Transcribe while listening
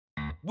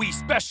We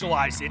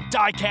specialize in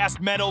die-cast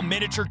metal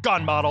miniature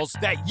gun models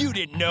that you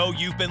didn't know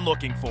you've been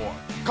looking for.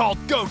 Called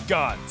Goat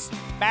Guns.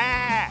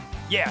 Bah!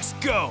 Yes,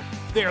 Goat.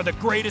 They are the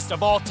greatest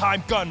of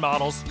all-time gun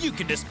models you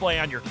can display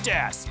on your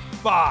desk,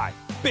 buy,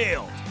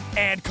 build,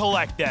 and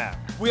collect them.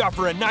 We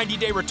offer a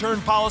 90-day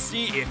return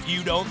policy if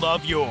you don't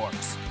love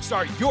yours.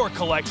 Start your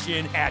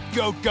collection at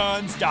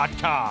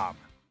goatguns.com.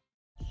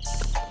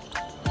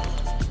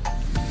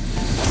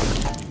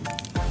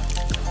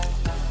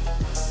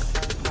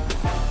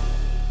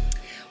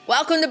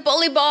 Welcome to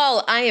Bully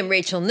Ball. I am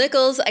Rachel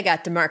Nichols. I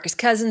got DeMarcus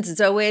Cousins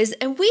as always,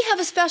 and we have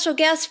a special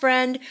guest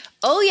friend.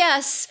 Oh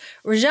yes,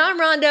 Rajon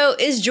Rondo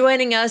is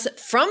joining us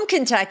from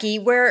Kentucky,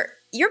 where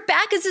you're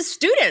back as a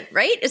student,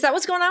 right? Is that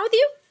what's going on with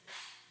you?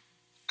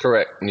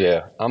 Correct.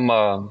 Yeah, I'm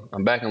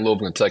back in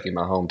Louisville, Kentucky,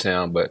 my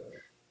hometown, but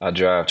I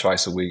drive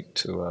twice a week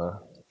to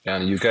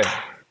down in the UK.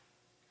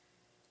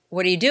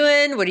 What are you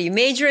doing? What are you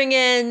majoring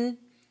in?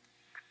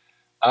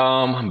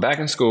 I'm back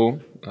in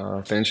school,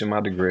 finishing my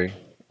degree.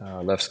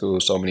 Left school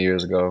so many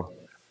years ago.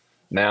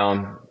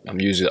 Now I'm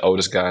usually the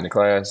oldest guy in the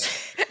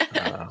class,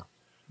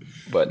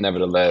 but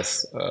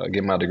nevertheless,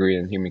 get my degree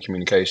in human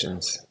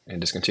communications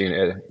and just continue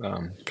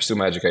to pursue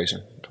my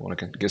education. I want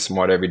to get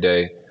smart every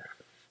day.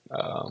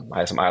 I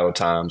had some idle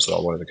time, so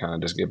I wanted to kind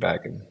of just get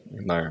back and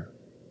learn.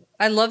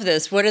 I love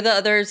this. What do the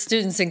other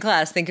students in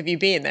class think of you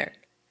being there?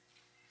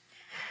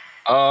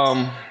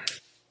 Some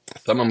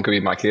of them could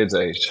be my kids'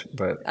 age,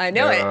 but I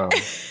know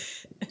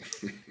it.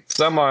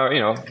 Some are,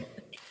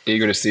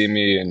 eager to see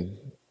me, and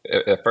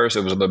at first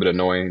it was a little bit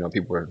annoying.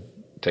 People were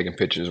taking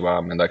pictures while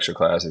I'm in lecture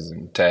classes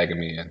and tagging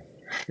me and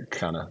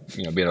kind of,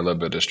 being a little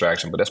bit of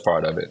distraction, but that's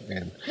part of it.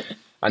 And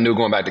I knew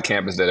going back to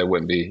campus that it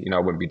wouldn't be, I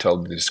wouldn't be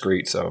totally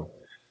discreet, so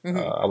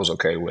I was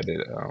okay with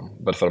it.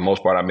 But for the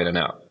most part, I'm in and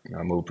out.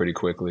 I move pretty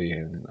quickly,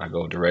 and I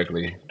go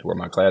directly to where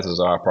my classes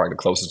are, probably the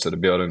closest to the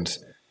buildings,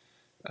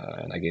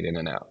 and I get in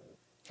and out.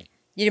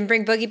 You didn't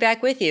bring Boogie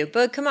back with you.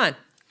 Boog, come on.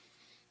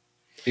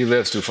 He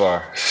lives too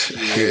far.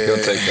 He'll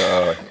take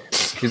I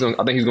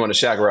think he's going the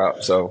Shaq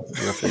route, so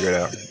we'll figure it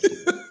out.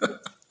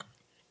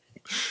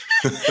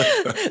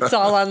 It's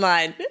all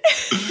online.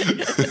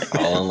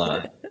 All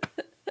online.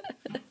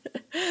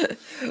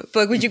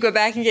 Boog, would you go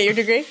back and get your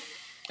degree?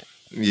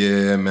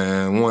 Yeah,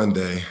 man. One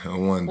day.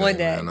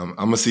 Man. I'm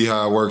going to see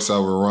how it works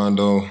out with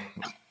Rondo.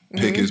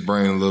 Pick his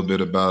brain a little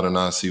bit about it, and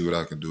I'll see what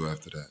I can do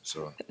after that.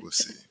 So we'll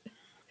see.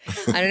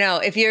 I don't know.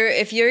 If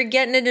you're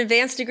getting an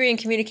advanced degree in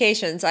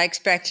communications, I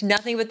expect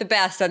nothing but the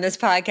best on this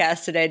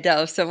podcast today,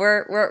 Dove. So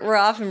we're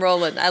off and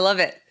rolling. I love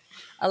it.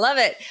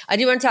 I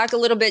do want to talk a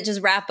little bit,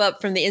 just wrap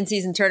up from the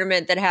in-season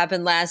tournament that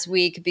happened last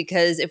week,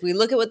 because if we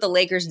look at what the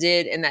Lakers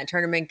did in that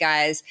tournament,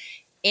 guys,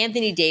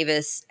 Anthony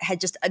Davis had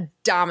just a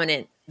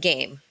dominant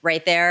game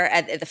right there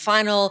at the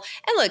final.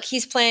 And look,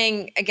 he's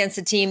playing against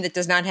a team that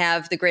does not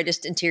have the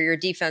greatest interior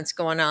defense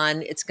going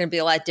on. It's going to be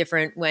a lot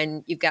different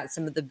when you've got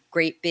some of the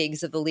great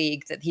bigs of the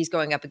league that he's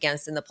going up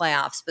against in the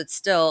playoffs. But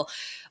still,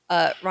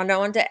 Rondo, I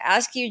wanted to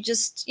ask you,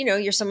 just,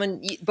 you're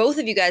someone, both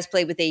of you guys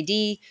played with AD.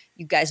 You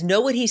guys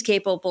know what he's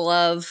capable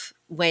of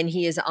when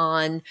he is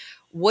on.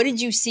 What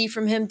did you see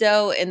from him,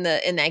 though, in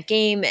that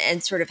game,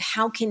 and sort of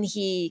how can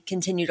he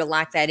continue to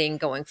lock that in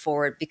going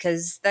forward?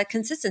 Because that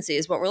consistency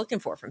is what we're looking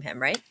for from him,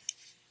 right?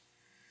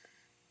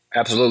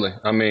 Absolutely.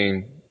 I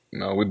mean,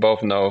 we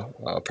both know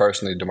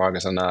personally,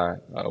 DeMarcus and I,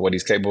 what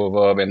he's capable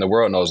of, and the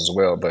world knows as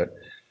well. But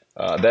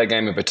that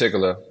game in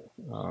particular,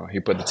 he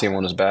put the team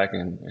on his back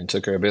and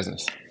took care of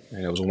business.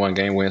 And it was a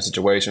one-game win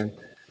situation.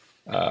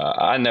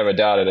 I never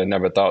doubted and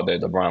never thought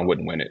that LeBron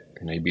wouldn't win it.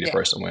 He'd be the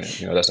first to win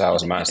it. That's how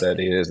his mindset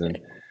is, and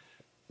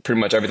pretty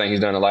much everything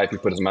he's done in life, he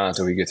put his mind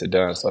to, he gets it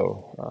done.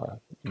 So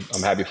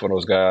I'm happy for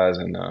those guys,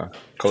 and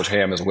Coach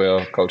Ham as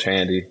well, Coach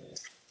Handy.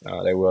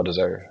 They well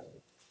deserved.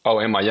 Oh,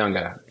 and my young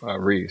guy,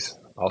 Reeves,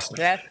 Austin.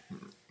 Yeah.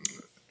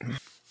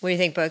 What do you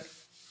think, Boog?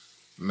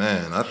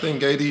 Man, I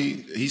think AD,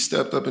 he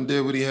stepped up and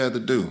did what he had to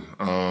do.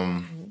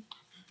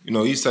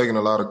 He's taken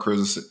a lot of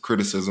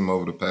criticism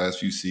over the past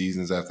few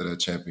seasons after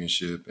that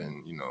championship,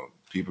 and,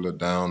 people are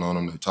down on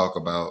him. They talk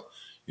about,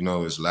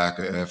 his lack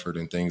of effort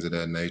and things of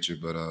that nature.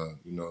 But,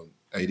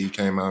 AD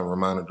came out and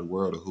reminded the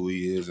world of who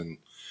he is and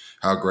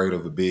how great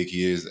of a big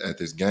he is at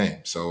this game.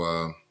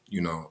 So,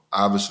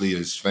 obviously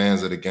as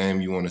fans of the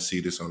game, you want to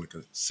see this on a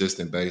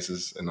consistent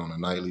basis and on a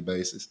nightly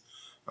basis.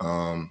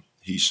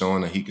 He's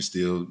showing that he can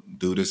still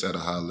do this at a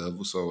high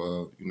level.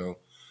 So,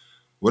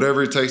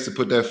 whatever it takes to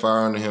put that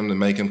fire under him to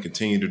make him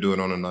continue to do it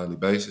on a nightly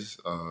basis,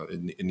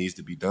 it needs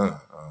to be done.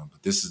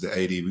 But this is the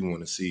AD we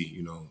want to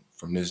see,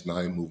 from this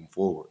night moving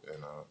forward.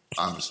 And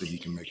obviously he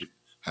can make it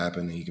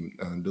happen and he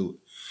can do it.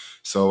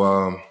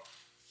 So,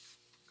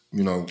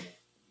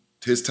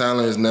 his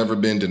talent has never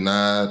been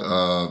denied.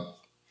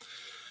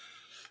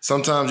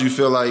 Sometimes you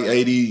feel like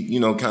AD,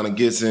 kind of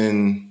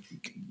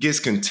gets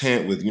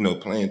content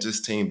with, playing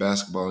just team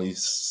basketball. He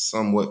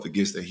somewhat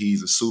forgets that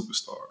he's a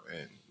superstar,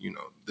 and,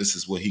 this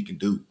is what he can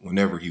do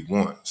whenever he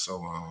wants.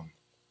 So,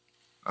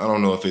 I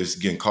don't know if it's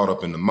getting caught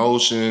up in the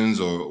motions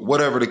or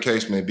whatever the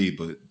case may be,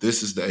 but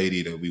this is the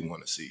AD that we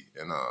want to see.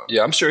 And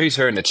yeah, I'm sure he's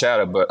hearing the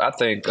chatter, but I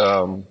think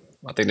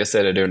they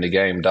said it during the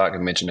game. Doc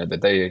had mentioned it,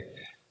 that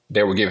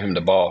they were giving him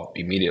the ball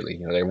immediately.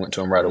 You know, they went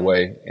to him right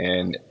away.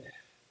 And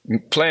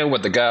playing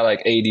with a guy like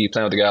AD,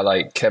 playing with a guy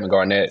like Kevin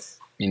Garnett,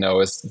 you know,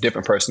 it's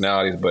different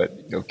personalities. But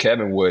you know,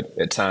 Kevin would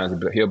at times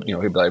he'll be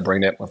like,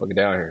 bring that motherfucker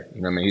down here.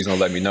 You know what I mean? He's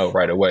gonna let me know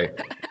right away.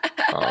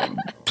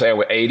 Playing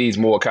with AD's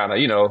more kind of,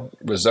 you know,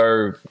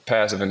 reserved,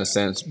 passive in a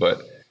sense.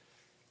 But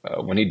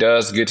when he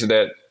does get to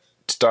that,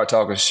 start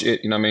talking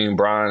shit, you know what I mean?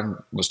 Brian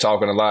was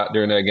talking a lot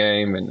during that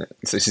game, and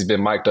since he's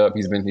been mic'd up,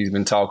 he's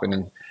been talking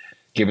and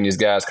giving these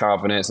guys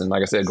confidence, and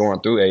like I said,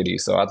 going through AD.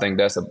 So I think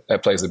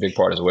that plays a big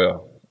part as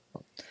well.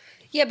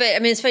 Yeah, but I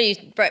mean, it's funny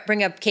you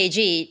bring up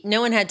KG.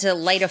 No one had to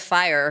light a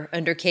fire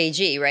under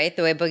KG, right?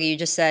 The way Boogie, you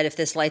just said, if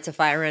this lights a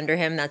fire under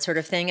him, that sort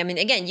of thing. I mean,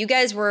 again, you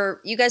guys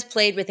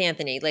played with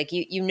Anthony, like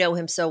you know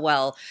him so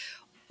well.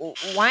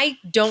 Why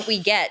don't we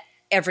get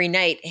every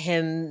night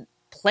him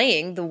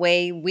playing the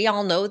way we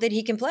all know that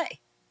he can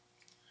play?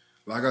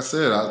 Like I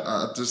said,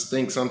 I just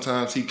think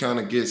sometimes he kind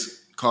of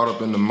gets caught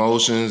up in the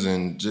motions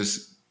and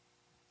just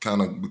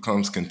kind of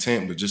becomes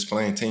content with just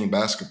playing team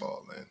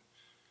basketball. And,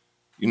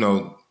 you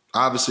know,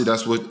 obviously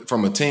that's what,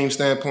 from a team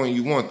standpoint,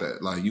 you want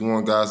that. Like, you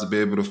want guys to be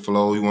able to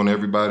flow. You want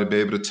everybody to be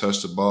able to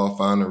touch the ball,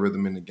 find a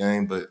rhythm in the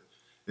game. But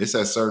it's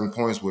at certain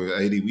points where,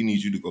 AD, we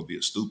need you to go be a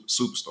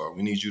superstar.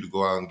 We need you to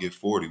go out and get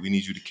 40. We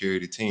need you to carry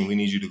the team. We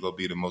need you to go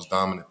be the most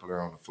dominant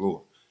player on the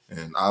floor.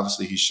 And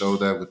obviously he showed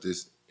that with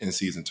this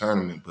in-season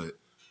tournament. But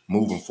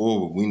moving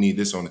forward, we need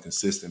this on a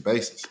consistent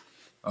basis.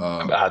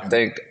 I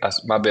think,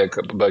 my bad,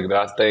 but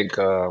I think,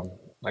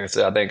 like I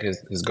said, I think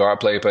his guard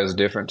play plays a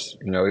difference.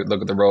 You know,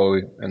 look at the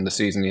role in the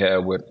season he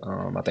had with,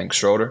 I think,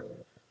 Schroeder.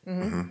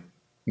 Mm-hmm.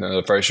 You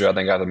know, the first year, I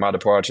think, after my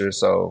departure.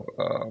 So,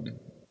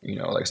 you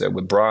know, like I said,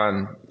 with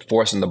Brian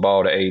forcing the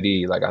ball to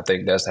AD, like, I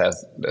think that's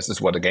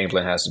just what the game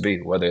plan has to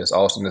be, whether it's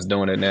Austin that's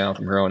doing it now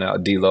from here on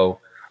out, D'Lo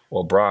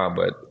or Brian.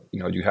 But,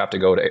 you know, you have to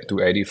go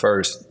through AD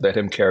first, let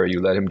him carry you,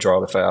 let him draw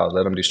the fouls,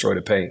 let him destroy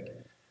the paint.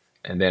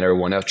 And then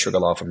everyone else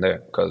trickle off from there,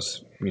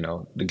 because, you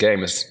know, the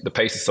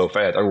pace is so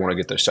fast. Everyone want to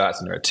get their shots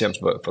and their attempts,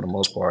 but for the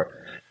most part,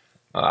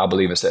 I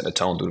believe in setting the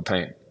tone through the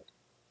paint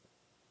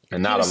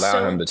and not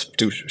allowing him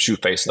to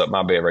shoot face up.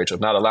 My bad, Rachel.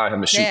 Not allowing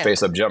him to shoot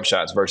face up jump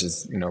shots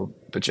versus, you know,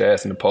 put your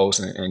ass in the post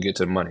and get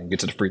to the money, get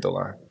to the free throw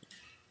line.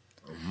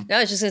 No,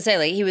 I was just going to say,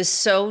 like, he was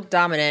so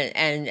dominant.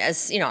 And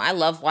as you know, I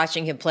love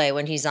watching him play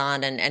when he's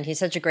on, and he's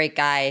such a great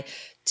guy.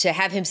 To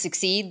have him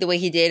succeed the way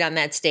he did on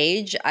that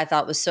stage, I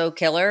thought was so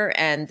killer.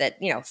 And that,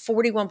 you know,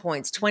 41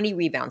 points, 20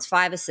 rebounds,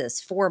 5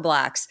 assists, 4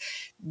 blocks.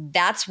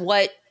 That's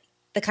what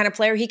the kind of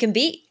player he can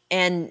be.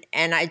 And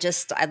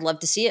I'd love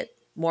to see it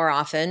more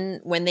often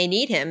when they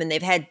need him. And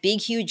they've had big,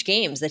 huge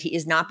games that he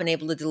has not been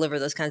able to deliver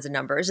those kinds of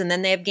numbers. And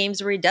then they have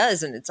games where he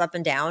does, and it's up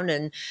and down.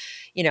 And,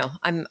 you know,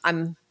 I'm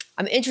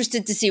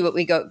interested to see what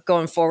we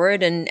going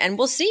forward. And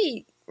we'll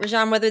see,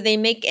 Rajon, whether they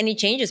make any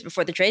changes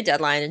before the trade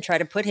deadline and try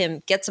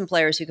to get some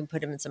players who can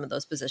put him in some of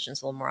those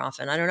positions a little more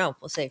often. I don't know.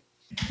 We'll see.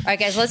 All right,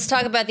 guys, let's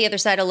talk about the other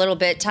side a little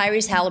bit.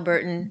 Tyrese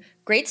Halliburton,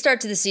 great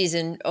start to the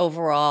season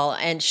overall,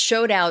 and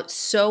showed out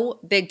so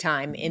big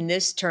time in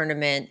this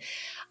tournament.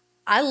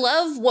 I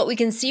love what we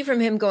can see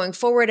from him going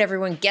forward.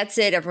 Everyone gets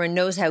it. Everyone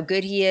knows how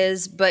good he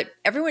is, but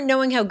everyone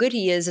knowing how good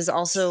he is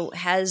also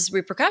has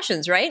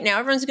repercussions, right? Now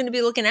everyone's going to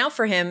be looking out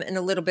for him in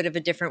a little bit of a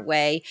different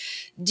way.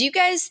 Do you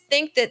guys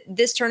think that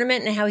this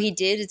tournament and how he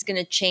did is going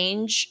to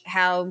change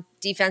how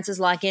defenses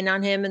lock in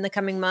on him in the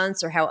coming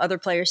months, or how other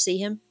players see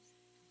him?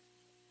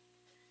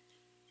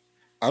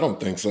 I don't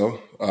think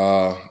so.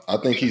 I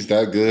think he's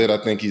that good. I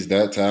think he's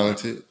that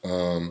talented.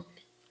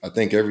 I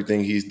think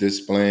everything he's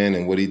displaying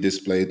and what he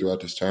displayed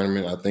throughout this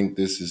tournament, I think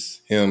this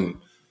is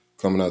him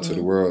coming out to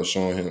the world,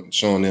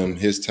 showing them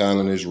his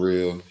talent is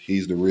real.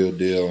 He's the real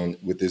deal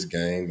with this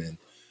game. And,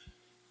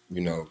 you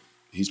know,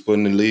 he's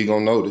putting the league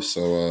on notice.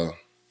 So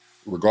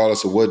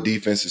regardless of what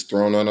defense is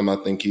thrown on him, I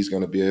think he's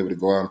going to be able to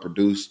go out and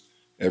produce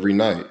every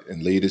night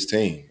and lead his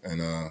team.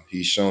 And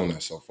he's shown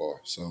that so far.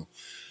 So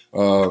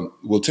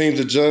will teams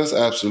adjust?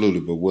 Absolutely.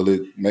 But will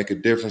it make a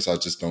difference? I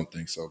just don't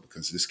think so,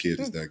 because this kid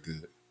is that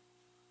good.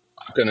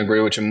 I couldn't agree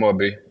with you more,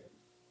 B.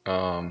 You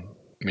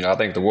know, I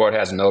think the world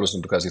hasn't noticed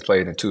him because he's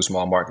played in 2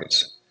 small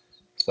markets,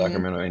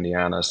 Sacramento,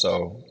 Indiana.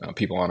 So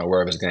people aren't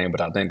aware of his game. But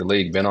I think the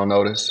league been on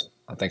notice.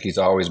 I think he's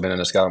always been in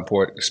the scouting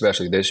report,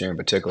 especially this year in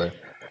particular.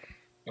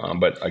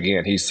 But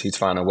again, he's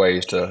finding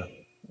ways to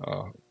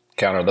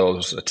counter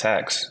those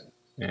attacks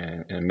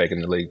and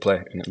making the league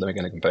play and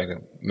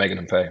making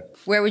them pay.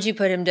 Where would you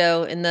put him,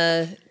 Doe, in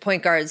the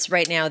point guards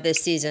right now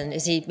this season?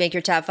 Is he make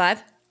your top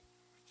 5?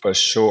 For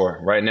sure.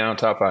 Right now,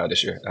 top 5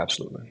 this year.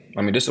 Absolutely.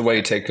 I mean, this is the way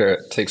he takes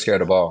care of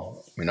the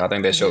ball. I mean, I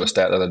think they showed a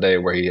stat the other day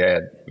where he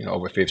had, you know,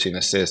 over 15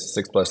 assists,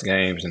 6+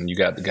 games, and you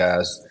got the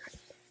guys,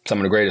 some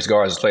of the greatest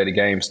guards that play the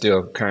game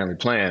still currently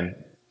playing.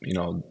 You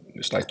know,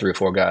 it's like 3 or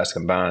 4 guys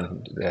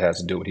combined that has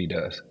to do what he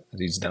does,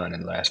 what he's done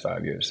in the last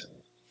 5 years.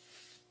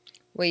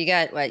 Well, you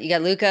got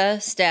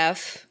Luka,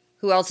 Steph,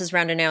 Who else is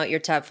rounding out your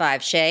top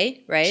 5?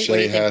 Shea, right?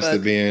 Shea has to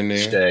be in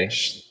there. Stay.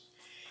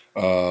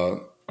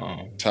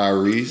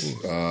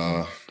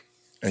 Tyrese.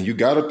 And you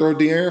got to throw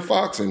De'Aaron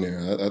Fox in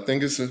there. I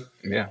think it's a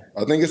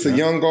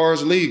young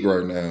guards league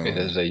right now. It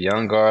is a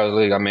young guards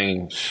league. I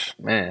mean,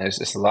 man,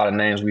 it's a lot of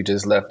names we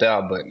just left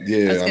out. But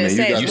yeah,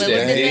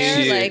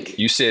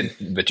 you said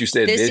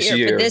this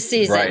year, this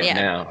season, right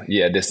now.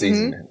 Yeah, this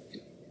season.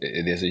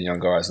 It is a young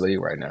guards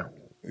league right now.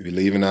 We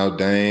leaving out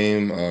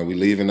Dame. We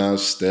leaving out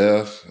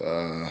Steph.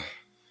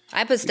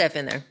 I put Steph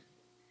in there.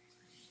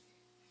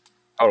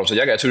 Hold on, so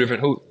y'all got two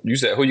different. Who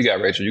you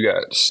got, Rachel? You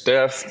got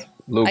Steph,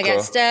 Luka. I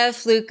got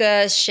Steph,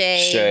 Luka,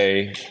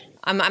 Shea.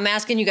 I'm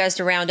asking you guys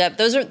to round up.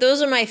 Those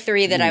are my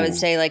 3 that I would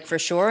say like for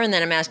sure, and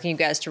then I'm asking you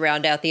guys to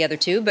round out the other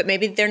 2. But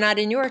maybe they're not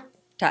in your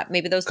top.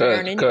 Maybe those 3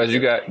 aren't in. Because you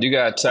got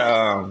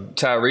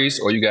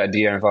Tyrese or you got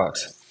De'Aaron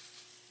Fox.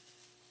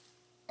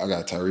 I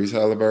got Tyrese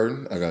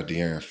Halliburton. I got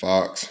De'Aaron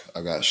Fox.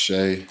 I got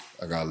Shea.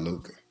 I got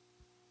Luka.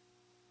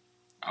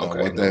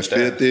 Okay, what that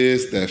fifth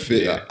is,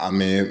 yeah. I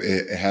mean,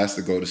 it has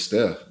to go to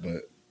Steph,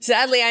 but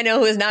sadly, I know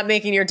who is not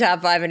making your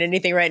top 5 in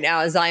anything right now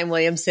is Zion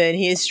Williamson.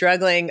 He is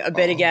struggling a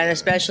bit again,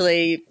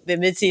 especially the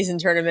midseason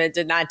tournament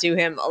did not do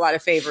him a lot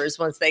of favors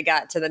once they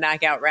got to the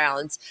knockout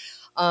rounds.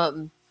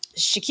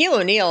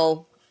 Shaquille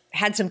O'Neal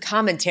had some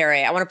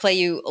commentary. I want to play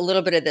you a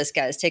little bit of this,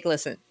 guys. Take a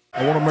listen.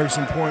 I want to make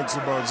some points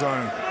about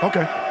Zion.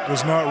 Okay.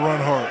 Does not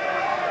run hard.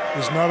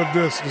 It's not a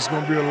diss. It's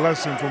going to be a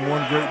lesson from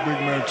one great big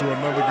man to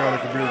another guy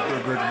that could be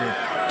a great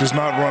man. Does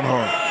not run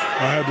hard.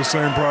 I had the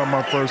same problem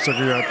my first,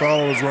 second year. I thought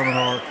I was running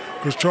hard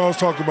because Charles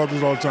talked about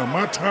this all the time.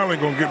 My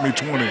talent going to get me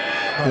 20.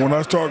 But when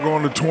I start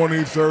going to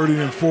 20, 30,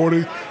 and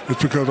 40,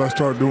 it's because I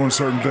start doing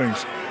certain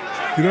things.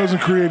 He doesn't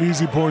create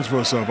easy points for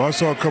himself. I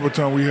saw a couple of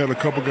times we had a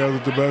couple guys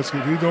at the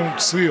basket. He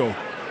don't seal,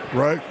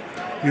 right?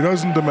 He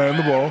doesn't demand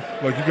the ball.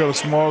 Like, you got a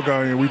small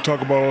guy, and we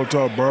talk about all the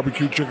time,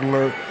 barbecue chicken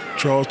alert.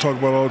 Charles talk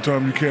about all the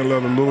time, you can't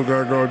let a little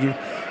guy guard you.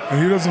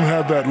 And he doesn't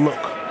have that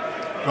look.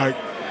 Like,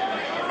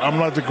 I'm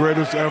not the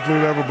greatest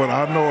athlete ever, but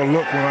I know a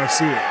look when I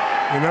see it.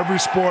 In every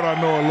sport, I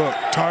know a look.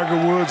 Tiger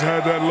Woods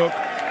had that look.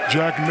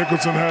 Jack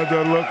Nicholson had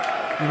that look.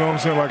 You know what I'm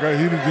saying? Like,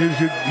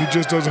 he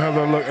just doesn't have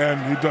that look, and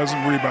he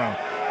doesn't rebound.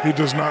 He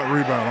does not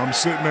rebound. I'm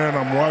sitting there, and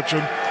I'm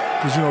watching.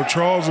 Because,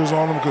 Charles is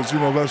on him because,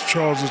 that's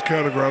Charles's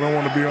category. I don't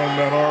want to be on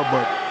that hard,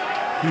 but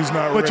he's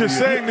not ready. But you're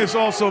saying this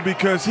also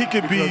because he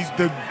could be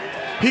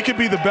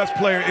the best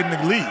player in the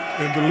league.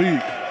 In the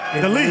league.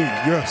 In the league.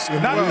 Yes.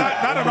 Not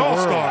an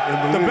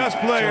all-star. The best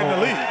player in the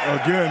league.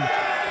 Again,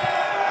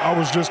 I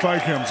was just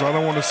like him, so I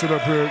don't want to sit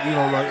up here,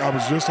 like I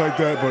was just like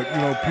that. But,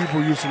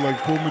 people used to,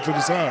 pull me to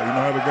the side.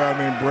 I had a guy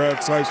named Brad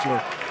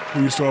Seisler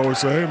who used to always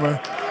say, hey, man,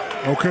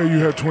 okay, you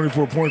had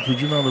 24 points, but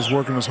you're not as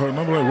working as hard. And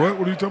I'm like, what?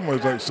 What are you talking about?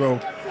 He's like,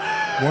 so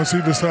once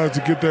he decides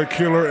to get that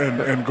killer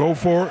and go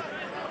for it,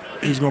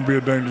 he's going to be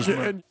a dangerous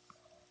man.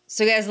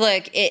 So, guys,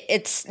 look,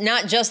 it's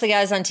not just the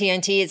guys on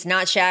TNT. It's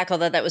not Shaq,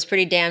 although that was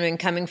pretty damning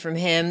coming from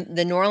him.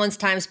 The New Orleans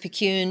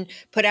Times-Picayune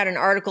put out an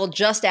article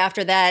just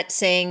after that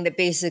saying that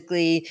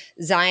basically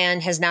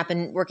Zion has not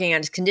been working on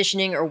his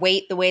conditioning or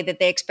weight the way that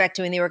they expect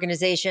to in the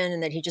organization,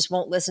 and that he just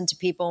won't listen to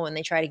people when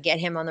they try to get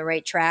him on the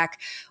right track.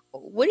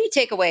 What do you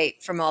take away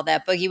from all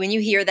that, Boogie? When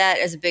you hear that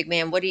as a big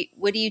man, what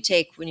do you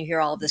take when you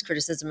hear all of this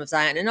criticism of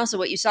Zion, and also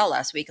what you saw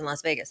last week in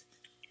Las Vegas?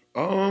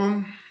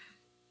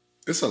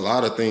 It's a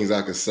lot of things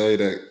I could say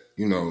that,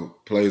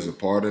 plays a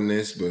part in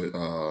this, but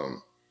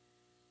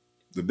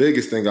the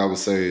biggest thing I would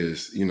say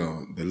is,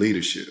 the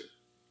leadership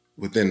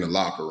within the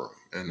locker room.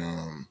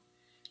 And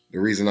the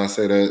reason I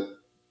say that,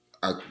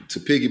 to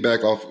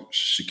piggyback off of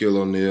Shaquille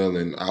O'Neal,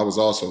 and I was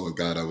also a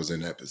guy that was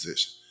in that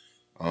position.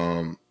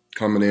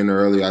 Coming in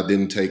early, I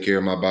didn't take care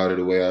of my body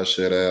the way I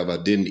should have. I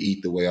didn't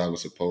eat the way I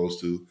was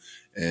supposed to,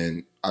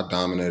 and I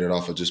dominated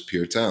off of just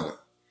pure talent.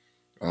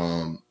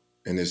 And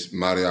it's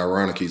mighty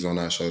ironic he's on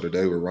our show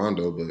today with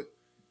Rondo, but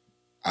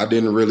I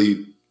didn't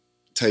really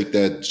take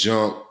that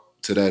jump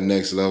to that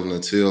next level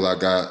until I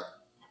got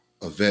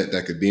a vet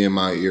that could be in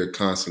my ear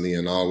constantly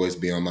and always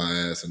be on my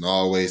ass and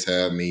always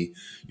have me,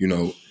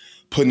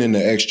 putting in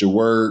the extra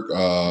work,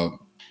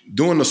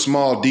 doing the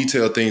small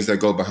detailed things that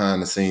go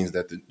behind the scenes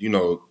that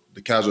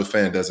the casual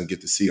fan doesn't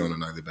get to see on a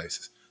nightly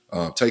basis.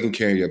 Taking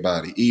care of your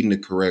body, eating the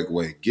correct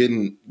way,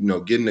 getting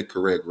the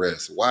correct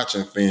rest,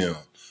 watching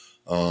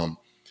film,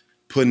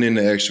 putting in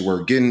the extra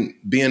work,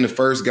 being the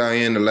first guy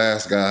in, the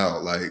last guy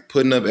out, like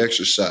putting up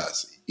extra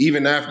shots.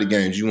 Even after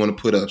games, you want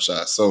to put up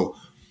shots. So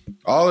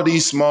all of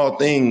these small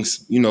things,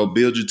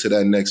 build you to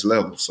that next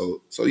level.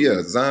 So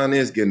yeah, Zion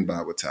is getting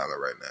by with talent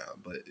right now,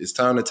 but it's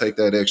time to take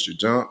that extra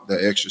jump,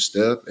 that extra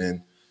step,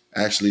 and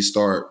actually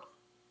start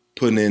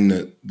putting in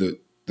the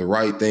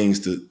right things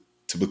to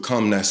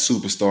become that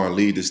superstar and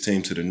lead this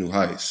team to the new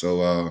heights.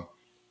 So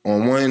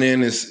on one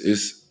end,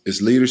 it's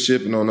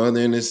leadership, and on the other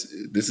end,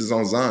 this is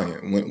on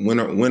Zion. When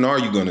are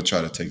you going to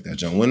try to take that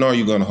jump? When are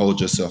you going to hold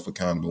yourself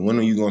accountable? When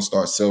are you going to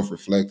start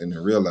self-reflecting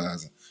and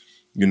realizing,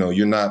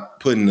 you're not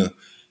putting the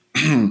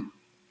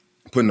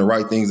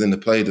right things into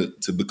play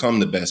to become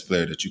the best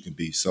player that you can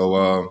be?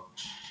 So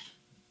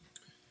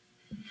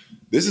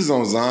This is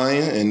on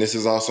Zion, and this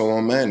is also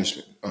on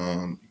management.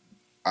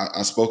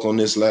 I spoke on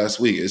this last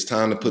week. It's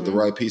time to put the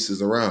right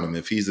pieces around him.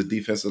 If he's a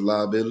defensive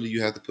liability,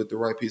 you have to put the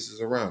right pieces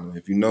around him.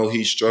 If you know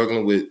he's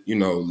struggling with,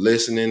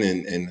 listening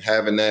and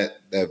having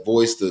that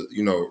voice to,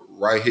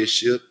 right his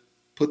ship,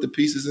 put the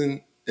pieces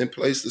in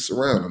place to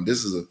surround him.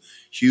 This is a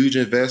huge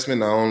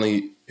investment, not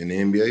only in the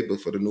NBA, but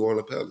for the New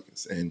Orleans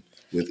Pelicans. And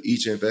with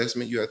each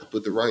investment, you have to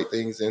put the right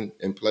things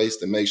in place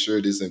to make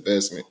sure this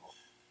investment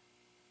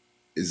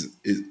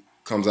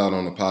comes out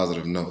on a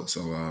positive note.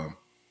 So,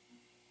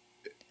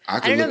 I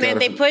don't know, man.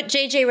 They put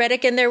J.J.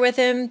 Redick in there with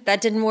him.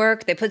 That didn't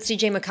work. They put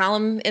C.J.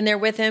 McCollum in there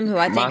with him, who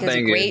I think is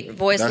a great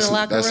voice in the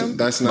locker room.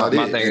 That's not it.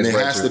 And it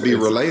has to be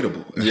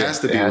relatable. It has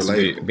to be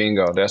relatable.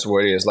 Bingo. That's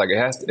what it is. Like, it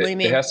has to. What do you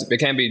mean? It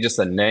can't be just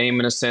a name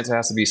in a sense. It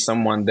has to be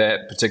someone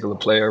that particular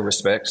player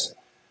respects.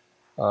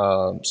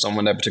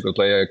 Someone that particular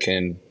player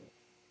can,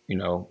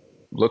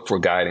 look for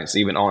guidance,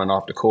 even on and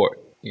off the court.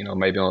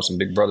 Maybe on some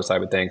big brother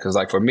type of thing. Because,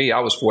 like, for me, I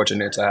was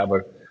fortunate to have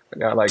a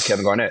guy like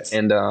Kevin Garnett.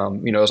 And,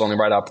 it's only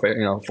right I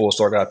full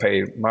story, I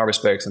paid my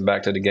respects and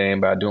back to the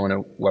game by doing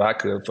what I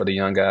could for the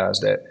young guys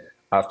that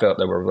I felt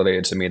that were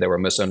related to me, that were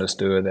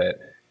misunderstood, that,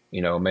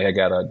 may have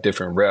got a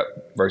different rep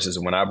versus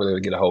when I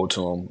really get a hold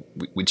to them,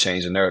 we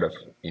changed the narrative,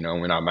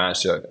 when our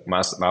mindset,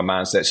 my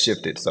mindset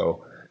shifted.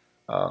 So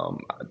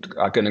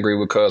I couldn't agree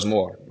with Cuz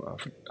more.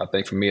 I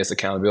think for me, it's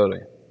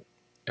accountability.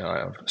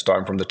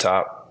 Starting from the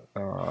top,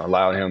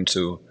 allowing him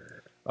to,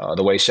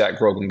 the way Shaq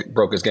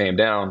broke his game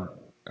down,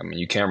 I mean,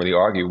 you can't really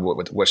argue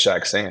with what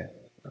Shaq's saying.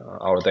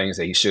 All the things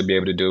that he should be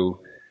able to do,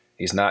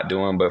 he's not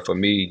doing. But for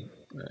me,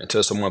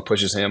 until someone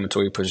pushes him,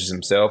 until he pushes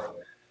himself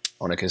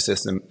on a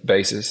consistent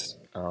basis,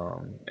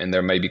 and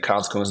there may be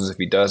consequences if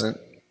he doesn't,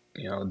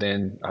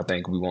 then I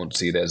think we won't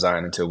see that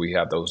Zion until we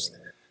have those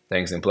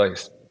things in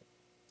place.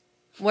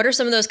 What are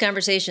some of those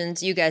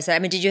conversations you guys had? I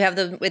mean, did you have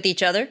them with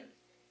each other?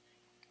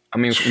 I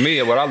mean, for me,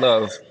 what I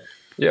love,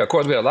 of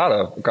course, we had a lot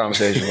of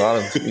conversations. A lot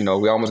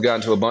of, we almost got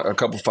into a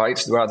couple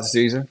fights throughout the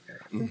season.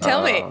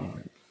 Tell me.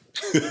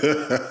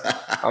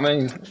 I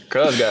mean,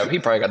 Cuz he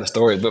probably got the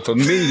stories, but for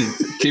me,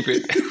 keep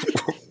it,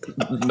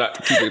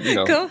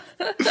 Cool.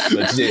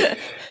 legit.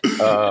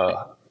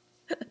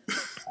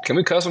 Can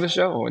we cuss on the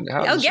show?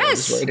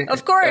 Yes,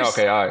 of course.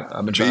 Okay, all right.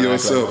 I've been trying to be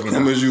yourself.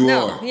 Come as you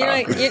are. You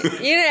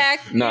didn't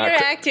act. You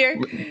didn't act here.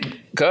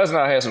 Cuz and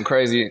I had some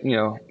crazy,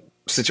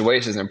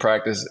 situations in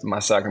practice my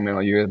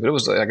Sacramento years, but it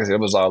was, like I said, it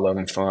was all love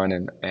and fun,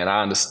 and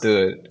I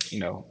understood,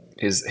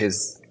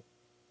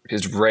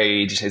 his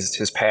rage,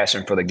 his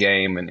passion for the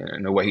game,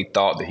 and the way he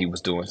thought that he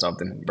was doing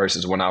something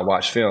versus when I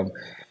watched film.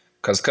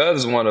 Because Cuz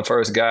is one of the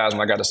first guys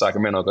when I got to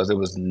Sacramento, because there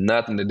was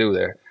nothing to do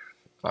there.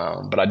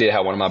 But I did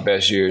have one of my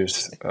best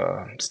years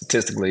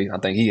statistically. I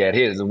think he had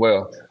his as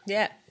well.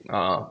 Yeah.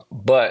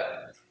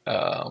 But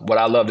what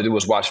I love to do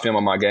was watch film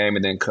on my game,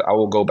 and then I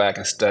will go back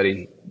and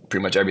study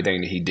pretty much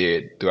everything that he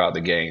did throughout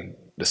the game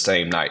the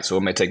same night. So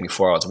it may take me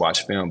 4 hours to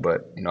watch film,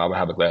 but I would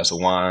have a glass of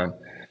wine,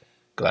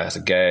 glass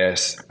of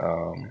gas,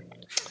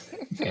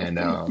 and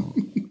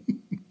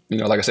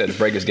like I said, to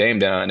break his game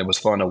down, it was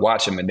fun to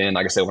watch him. And then,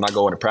 like I said, when I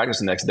go into practice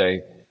the next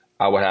day,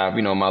 I would have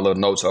my little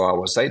notes. So I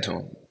would say to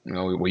him,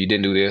 well, you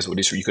didn't do this, or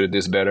this, you could have did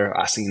this better.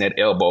 I seen that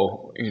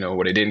elbow,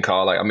 what they didn't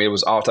call. It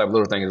was all type of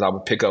little things I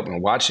would pick up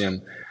and watch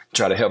him,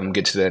 try to help him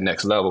get to that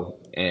next level.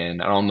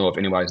 And I don't know if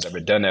anybody's ever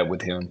done that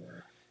with him,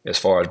 as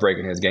far as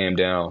breaking his game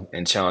down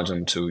and challenge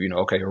him to,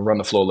 okay, run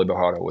the floor a little bit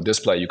harder. With this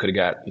play, you could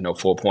have got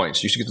 4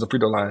 points. You should get to the free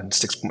throw line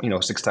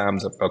 6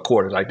 times a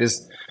quarter. Like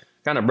this,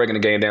 kind of breaking the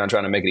game down,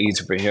 trying to make it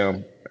easy for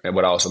him,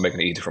 but also making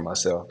it easy for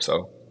myself.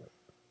 So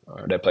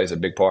that plays a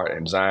big part.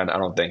 And Zion, I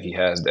don't think he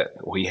has that,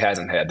 or he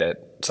hasn't had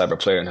that type of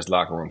player in his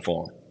locker room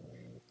for him.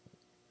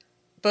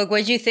 Boog, what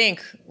did you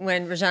think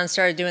when Rajon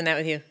started doing that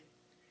with you?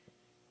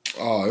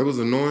 Oh, it was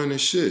annoying as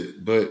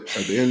shit. But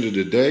at the end of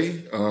the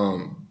day,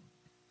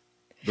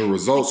 the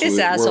results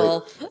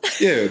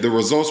the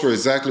results were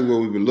exactly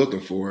what we were looking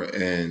for.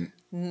 And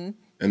and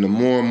the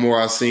more and more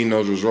I seen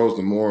those results,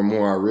 the more and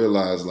more I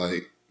realized,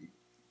 like,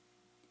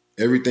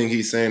 everything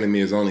he's saying to me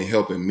is only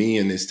helping me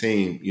and this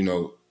team,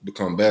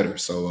 become better.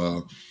 So,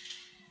 at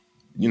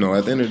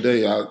the end of the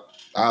day,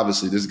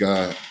 obviously this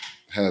guy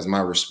has my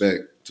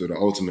respect to the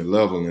ultimate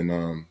level,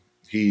 and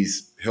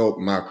he's helped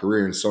my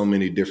career in so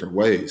many different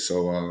ways.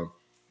 So,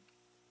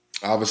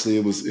 obviously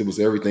it was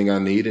everything I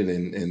needed,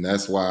 and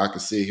that's why I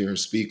could sit here and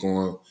speak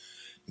on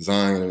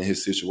Zion and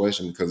his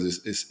situation, because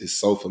it's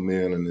so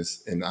familiar,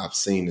 and I've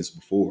seen this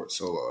before.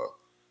 So,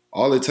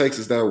 all it takes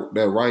is that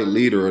right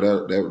leader, or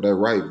that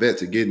right vet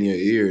to get in your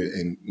ear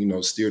and,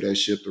 steer that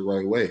ship the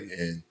right way.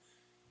 And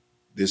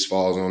this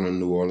falls on the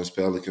New Orleans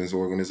Pelicans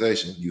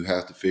organization. You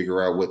have to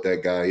figure out what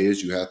that guy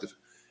is. You have to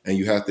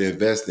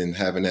invest in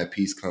having that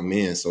piece come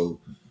in,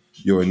 so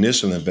your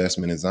initial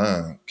investment in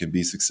Zion can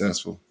be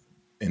successful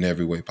in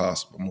every way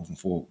possible moving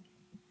forward.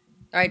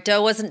 All right,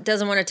 Doe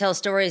doesn't want to tell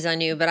stories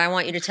on you, but I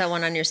want you to tell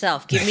one on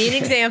yourself. Give me an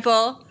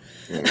example.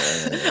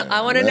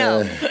 I want to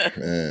know.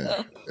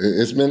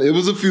 It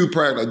was a few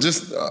practices,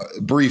 just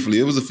briefly.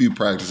 It was a few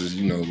practices,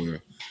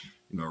 where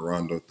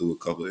Rondo threw a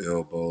couple of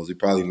elbows. He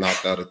probably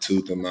knocked out a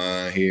tooth of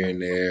mine here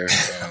and there.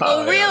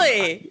 Oh,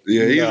 really?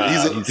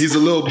 Yeah, he's a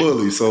little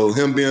bully. So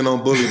him being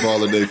on bully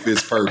ball today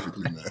fits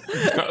perfectly, man.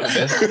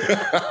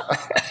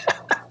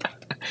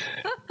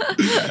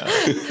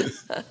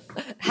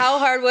 How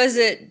hard was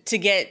it to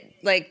get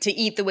to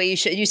eat the way you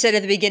should? You said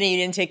at the beginning you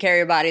didn't take care of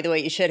your body the way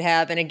you should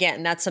have. And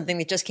again, that's something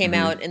that just came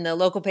out in the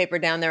local paper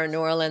down there in New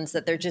Orleans,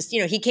 that they're just,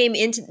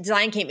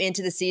 Zion came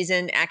into the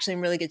season actually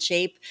in really good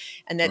shape.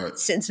 And that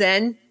since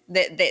then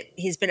that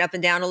he's been up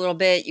and down a little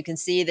bit. You can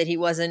see that he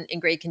wasn't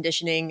in great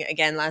conditioning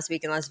again last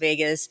week in Las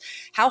Vegas.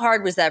 How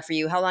hard was that for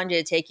you? How long did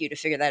it take you to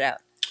figure that out?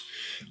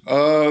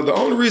 The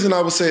only reason I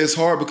would say it's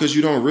hard because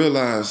you don't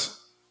realize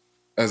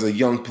as a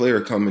young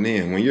player coming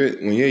in, when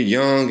you're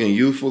young and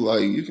youthful,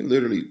 like you can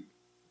literally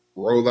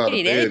roll out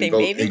of bed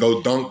and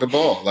go dunk the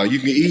ball. Like you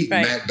can eat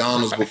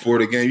McDonald's before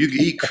the game. You can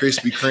eat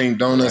Krispy Kreme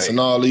donuts and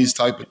all these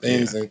type of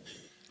things. Yeah.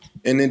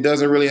 And it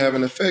doesn't really have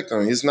an effect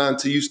on you. It's not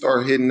until you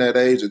start hitting that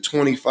age of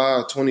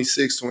 25,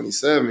 26,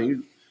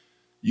 27,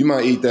 you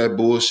might eat that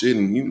bullshit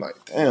and you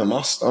like, damn,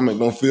 my stomach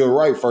don't feel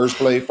right first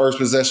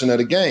possession of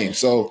the game.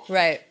 So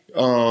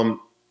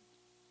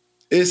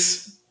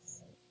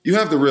you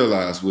have to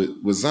realize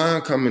with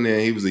Zion coming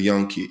in, he was a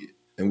young kid.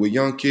 And with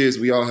young kids,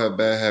 we all have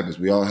bad habits.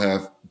 We all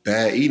have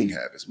bad eating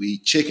habits. We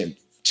eat chicken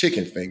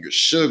fingers,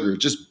 sugar,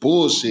 just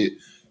bullshit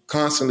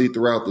constantly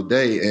throughout the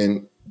day.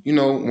 And, when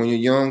you're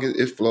young,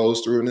 it flows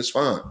through and it's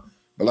fine.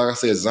 But like I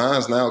said,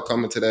 Zion's now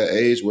coming to that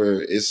age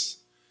where it's,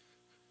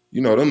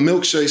 them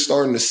milkshakes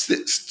starting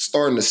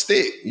to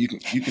stick. You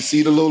can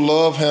see the little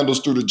love handles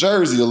through the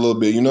jersey a little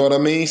bit. You know what I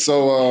mean?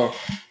 So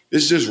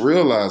it's just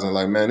realizing,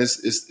 like, man,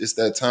 it's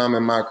that time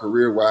in my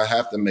career where I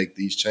have to make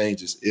these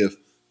changes if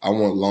I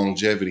want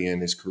longevity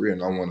in this career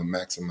and I want to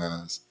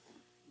maximize,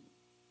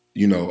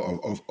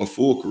 a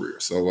full career.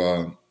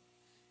 So,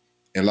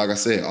 and like I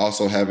said,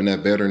 also having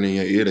that veteran in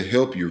your ear to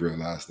help you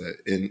realize that.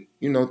 And,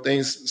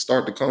 things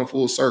start to come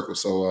full circle.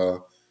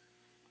 So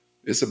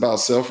it's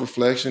about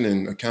self-reflection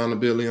and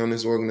accountability on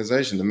this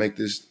organization to make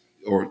this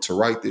or to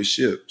right this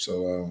ship.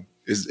 So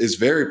it's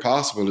very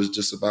possible. It's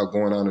just about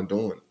going out and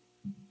doing it.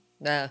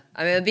 Yeah.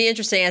 I mean, it'd be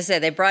interesting. As I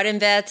said, they brought in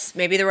vets.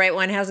 Maybe the right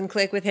one hasn't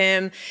clicked with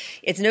him.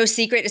 It's no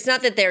secret. It's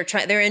not that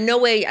they're in no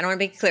way, I don't want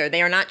to make it clear,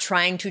 they are not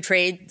trying to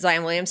trade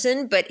Zion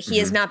Williamson, but he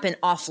has not been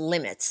off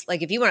limits.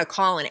 Like if you want to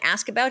call and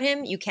ask about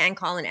him, you can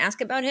call and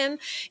ask about him.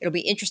 It'll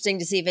be interesting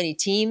to see if any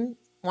team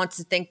wants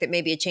to think that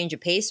maybe a change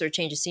of pace or a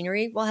change of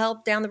scenery will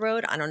help down the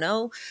road. I don't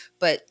know.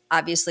 But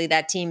obviously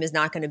that team is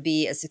not going to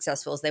be as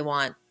successful as they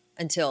want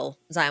until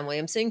Zion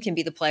Williamson can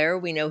be the player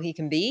we know he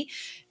can be.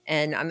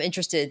 And I'm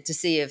interested to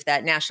see if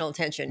that national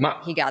attention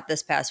he got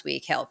this past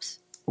week helps.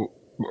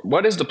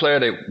 What is the player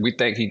that we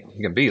think he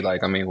can be?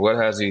 Like, I mean, what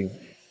has he?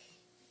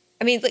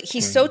 I mean,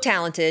 he's so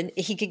talented.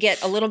 He could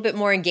get a little bit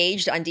more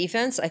engaged on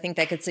defense. I think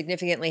that could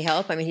significantly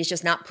help. I mean, he's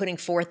just not putting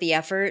forth the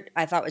effort.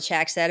 I thought what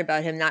Shaq said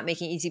about him not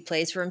making easy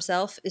plays for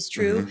himself is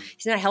true.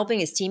 He's not helping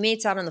his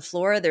teammates out on the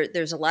floor.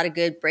 There's a lot of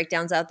good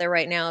breakdowns out there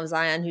right now of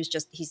Zion, who's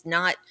just he's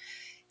not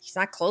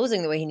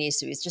closing the way he needs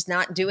to. He's just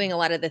not doing a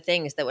lot of the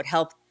things that would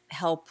help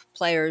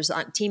players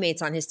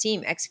teammates on his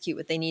team execute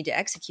what they need to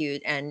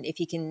execute. And if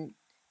he can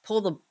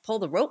pull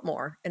the rope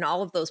more in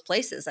all of those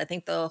places, I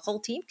think the whole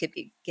team could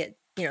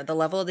the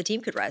level of the team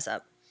could rise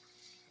up.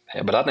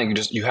 Yeah, but I think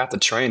you have to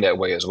train that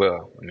way as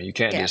well. I mean, you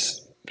can't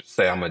just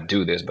say I'm going to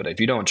do this, but if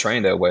you don't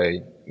train that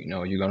way,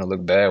 you're going to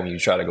look bad when you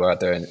try to go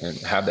out there and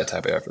have that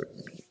type of effort.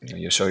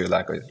 You'll show your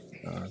lack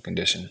of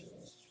condition.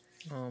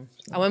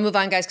 I want to move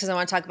on, guys, because I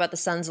want to talk about the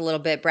Suns a little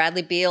bit.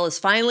 Bradley Beal is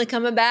finally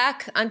coming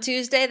back on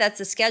Tuesday. That's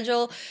the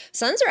schedule.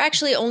 Suns are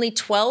actually only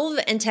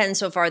 12-10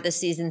 so far this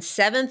season,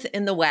 7th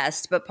in the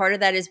West. But part of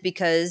that is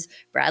because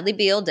Bradley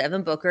Beal,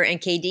 Devin Booker, and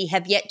KD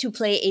have yet to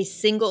play a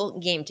single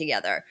game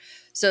together.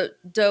 So,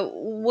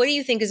 what do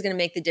you think is going to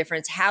make the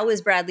difference? How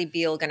is Bradley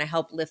Beal going to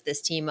help lift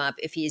this team up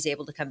if he is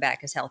able to come back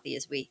as healthy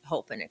as we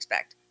hope and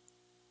expect?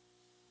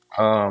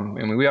 I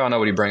mean, we all know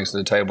what he brings to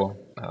the table.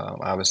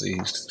 Obviously,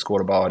 he's scored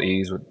the ball at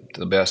ease with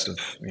the best of,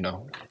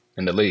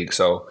 in the league.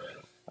 So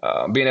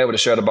being able to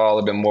share the ball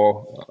a bit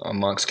more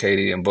amongst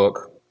KD and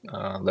Book,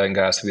 letting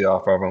guys feed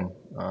off of him.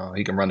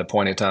 He can run the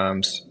point at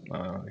times.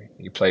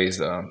 He plays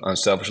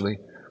unselfishly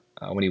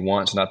when he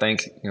wants. And I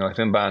think, if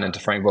him buying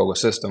into Frank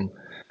Vogel's system,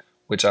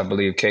 which I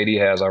believe KD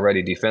has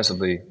already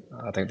defensively,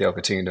 I think they'll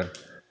continue to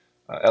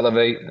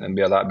elevate and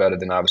be a lot better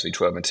than obviously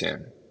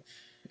 12-10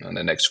 in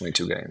the next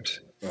 22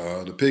 games.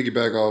 To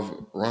piggyback off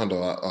Rondo,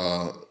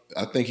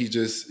 I think he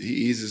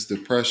eases the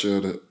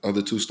pressure of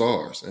the two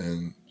stars,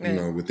 and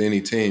with any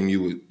team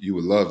you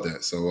would love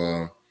that.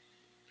 So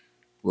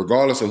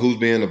regardless of who's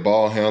being the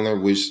ball handler,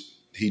 which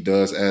he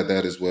does add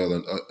that as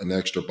well, an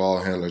extra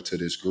ball handler to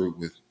this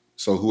group.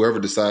 So whoever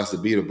decides to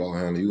be the ball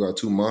handler, you got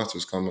two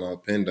monsters coming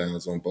out pin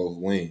downs on both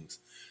wings.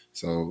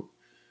 So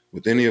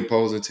with any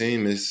opposing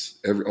team,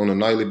 on a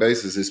nightly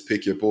basis, it's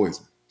pick your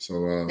poison.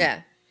 So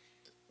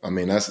I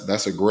mean,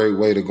 that's a great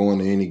way to go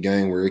into any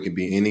game where it can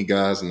be any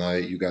guy's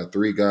night. You got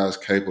three guys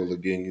capable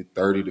of getting you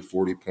 30 to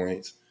 40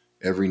 points.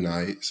 every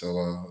night.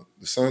 So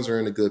the Suns are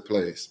in a good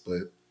place.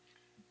 But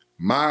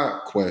my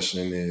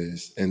question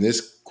is, and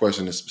this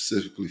question is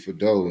specifically for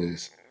Doe,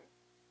 is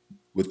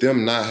with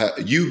them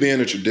not you being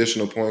a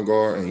traditional point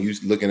guard and you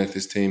looking at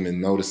this team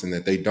and noticing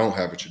that they don't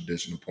have a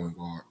traditional point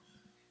guard,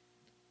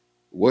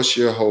 what's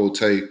your whole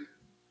take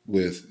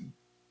with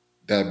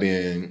that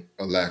being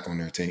a lack on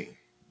their team?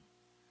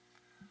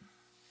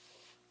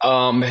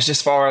 It's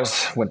just as far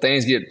as when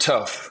things get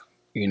tough,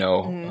 when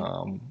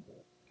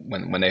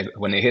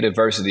they hit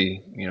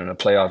adversity, in a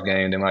playoff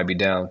game, they might be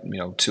down,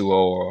 2-0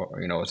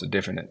 or, it's a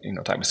different,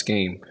 type of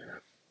scheme.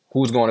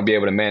 Who's going to be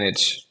able to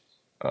manage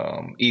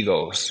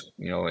egos?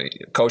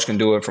 Coach can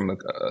do it from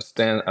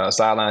a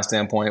sideline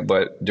standpoint,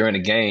 but during the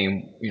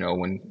game,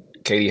 when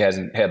KD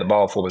hasn't had the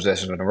ball 4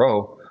 possessions in a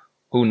row,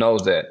 who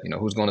knows that?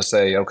 Who's going to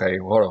say, okay,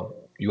 hold on.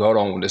 You hold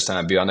on this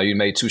time, Bill. I know you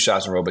made 2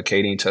 shots in a row, but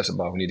KD ain't touched the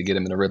ball. We need to get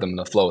him in the rhythm and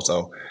the flow.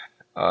 So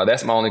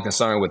that's my only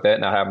concern with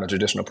that, not having a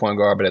traditional point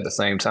guard. But at the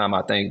same time,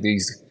 I think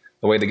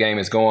the way the game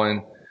is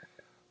going,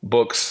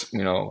 Books,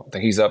 I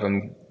think he's up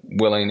and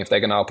willing, if they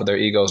can all put their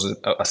egos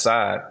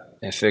aside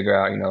and figure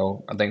out,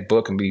 I think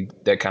Book can be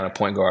that kind of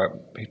point guard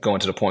going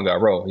to the point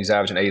guard role. He's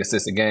averaging 8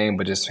 assists a game,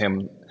 but just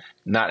him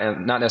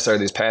not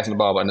necessarily just passing the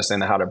ball, but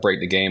understanding how to break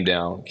the game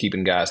down,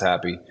 keeping guys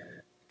happy,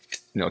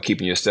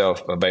 keeping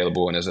yourself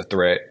available and as a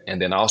threat,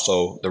 and then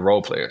also the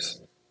role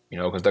players,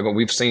 because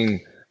we've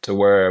seen to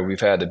where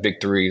we've had the big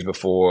threes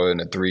before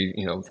and the 3,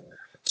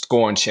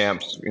 scoring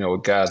champs,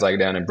 with guys like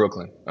down in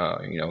Brooklyn,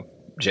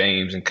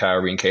 James and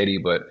Kyrie and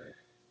KD, but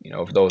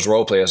if those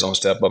role players don't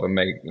step up and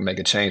make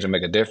a change and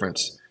make a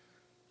difference,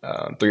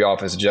 3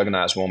 offensive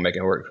juggernauts won't make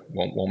it work,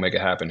 won't make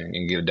it happen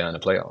and get it down in the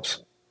playoffs.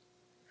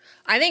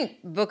 I think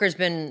Booker's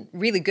been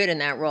really good in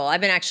that role. I've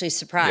been actually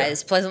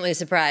surprised, pleasantly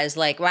surprised.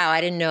 Like, wow, I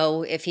didn't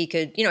know if he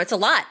could, it's a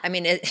lot. I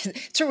mean,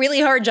 it's a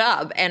really hard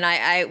job. And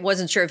I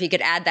wasn't sure if he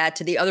could add that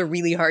to the other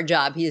really hard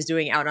job he is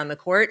doing out on the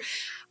court.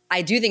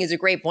 I do think it's a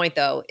great point,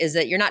 though, is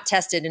that you're not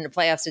tested in a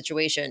playoff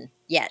situation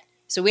yet.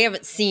 So we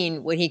haven't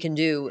seen what he can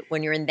do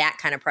when you're in that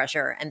kind of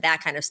pressure and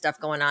that kind of stuff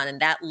going on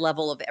and that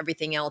level of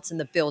everything else in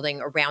the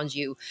building around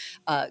you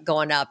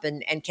going up.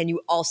 And can you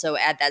also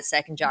add that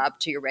second job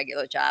to your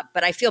regular job?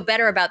 But I feel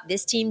better about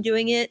this team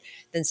doing it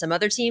than some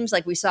other teams.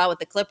 Like we saw with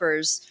the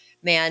Clippers,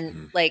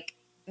 man, like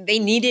they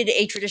needed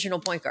a traditional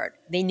point guard.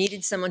 They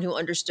needed someone who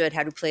understood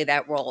how to play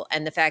that role.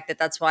 And the fact that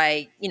that's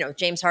why,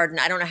 James Harden,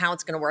 I don't know how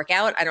it's going to work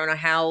out. I don't know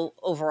how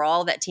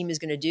overall that team is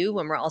going to do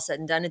when we're all said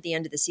and done at the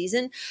end of the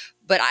season.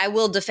 But I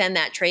will defend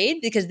that trade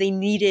because they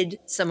needed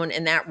someone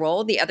in that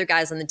role. The other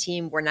guys on the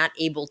team were not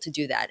able to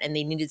do that, and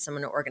they needed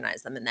someone to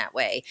organize them in that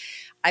way.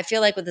 I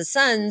feel like with the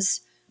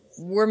Suns,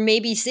 we're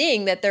maybe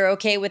seeing that they're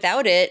okay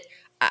without it.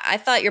 I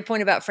thought your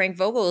point about Frank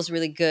Vogel is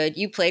really good.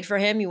 You played for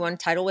him. You won a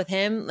title with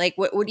him. Like,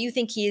 what do you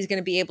think he is going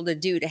to be able to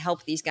do to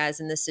help these guys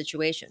in this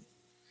situation?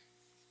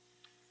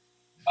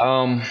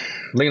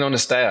 Lean on the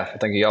staff. I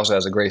think he also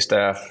has a great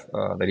staff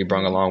that he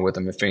brought along with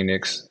him in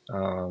Phoenix.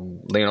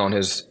 Lean on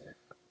his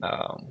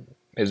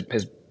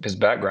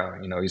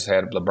background. He's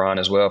had LeBron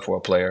as well for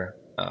a player.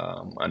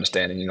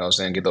 Understanding,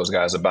 get those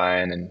guys a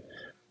buy-in and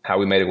how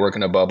we made it work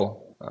in the bubble.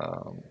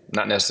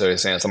 Not necessarily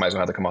saying somebody's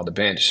gonna have to come off the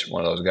bench,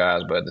 one of those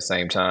guys, but at the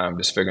same time,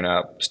 just figuring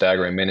out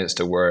staggering minutes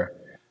to where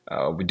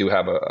we do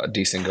have a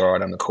decent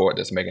guard on the court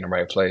that's making the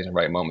right plays and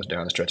right moments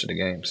during the stretch of the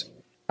games.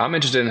 I'm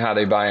interested in how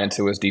they buy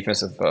into his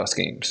defensive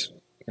schemes.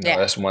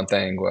 That's one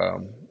thing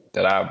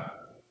that I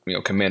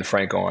commend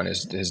Frank on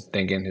is his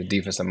thinking, his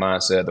defensive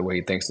mindset, the way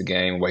he thinks the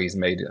game, the way he's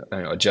made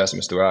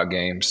adjustments throughout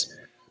games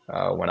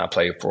when I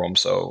played for him.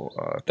 So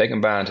if they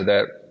can buy into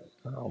that,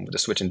 with the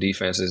switching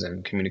defenses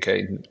and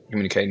communicating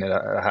at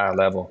a high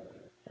level,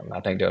 I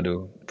think they'll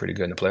do pretty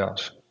good in the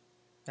playoffs.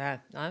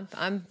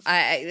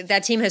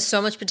 That team has so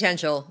much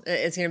potential.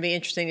 It's going to be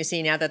interesting to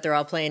see now that they're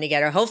all playing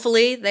together.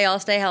 Hopefully, they all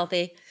stay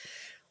healthy.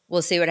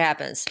 We'll see what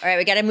happens. All right,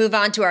 we got to move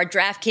on to our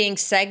DraftKings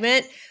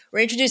segment. We're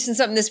introducing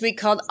something this week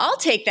called I'll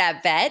Take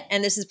That Bet,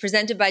 and this is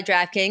presented by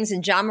DraftKings,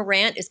 and John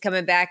Morant is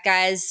coming back,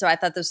 guys, so I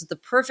thought this was the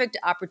perfect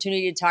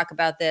opportunity to talk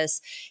about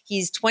this.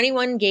 He's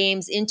 21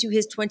 games into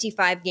his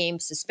 25-game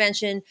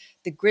suspension.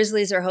 The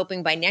Grizzlies are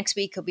hoping by next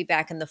week he'll be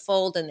back in the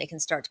fold, and they can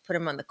start to put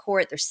him on the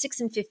court. They're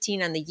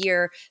 6-15 on the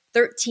year,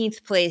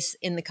 13th place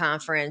in the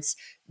conference.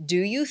 Do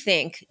you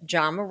think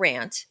John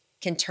Morant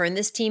can turn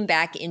this team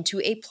back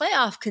into a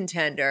playoff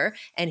contender?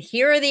 And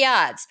here are the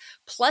odds.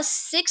 Plus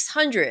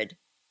 600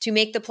 to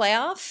make the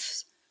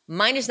playoffs,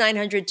 minus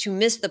 900 to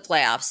miss the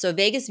playoffs. So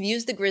Vegas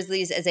views the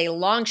Grizzlies as a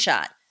long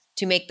shot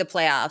to make the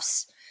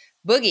playoffs.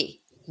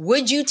 Boogie,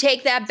 would you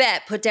take that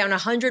bet? Put down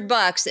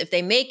 $100. If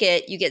they make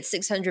it, you get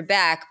 600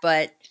 back,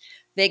 but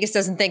Vegas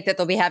doesn't think that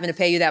they'll be having to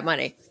pay you that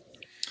money.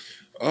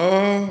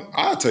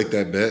 I'll take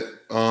that bet.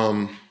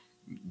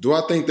 Do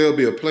I think there'll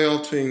be a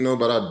playoff team? No,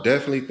 but I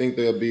definitely think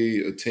there'll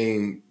be a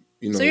team,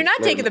 So you're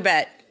not taking the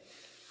bet?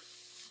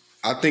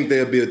 I think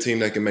there'll be a team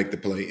that can make the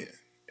play-in.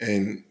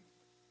 And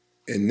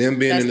And them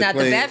being That's in the not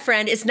play-in. the bet,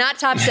 friend. It's not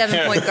top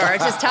 7 point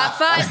guards. It's top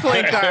 5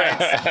 point guards.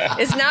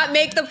 It's not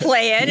make the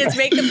play-in. It's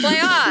make the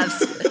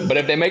playoffs. But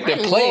if they make the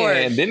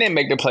play-in, then they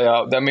make the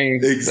playoff. I mean,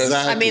 Exactly.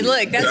 I mean,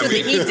 look, that's what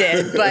the Heat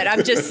did. But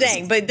I'm just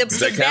saying. But the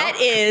bet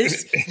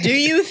is, do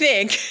you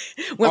think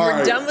when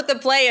we're done with the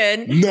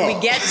play-in, we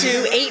get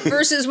to 8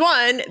 versus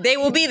 1, they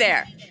will be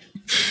there?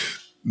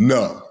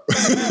 No,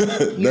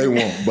 they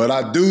won't. But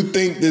I do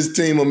think this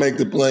team will make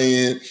the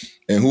play-in,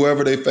 and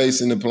whoever they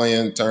face in the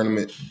play-in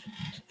tournament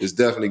is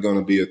definitely going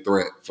to be a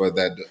threat for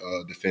that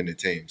defending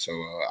team. So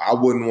I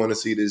wouldn't want to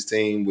see this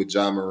team with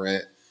Ja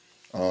Morant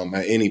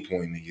at any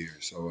point in the year.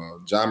 So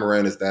Ja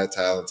Morant is that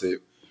talented.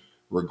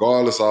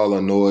 Regardless of all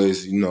the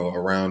noise,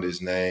 around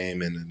his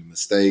name and the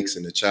mistakes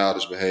and the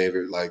childish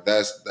behavior, like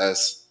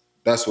that's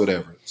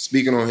whatever.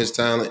 Speaking on his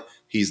talent,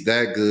 he's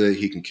that good.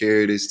 He can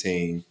carry this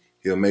team.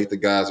 He'll make the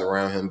guys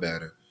around him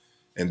better.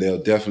 And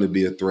they'll definitely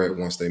be a threat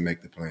once they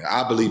make the play.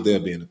 I believe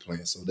they'll be in the play.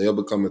 So they'll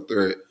become a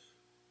threat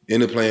in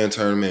the play-in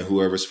tournament.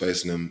 Whoever's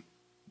facing them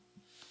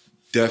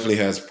definitely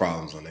has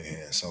problems on their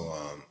hands. So,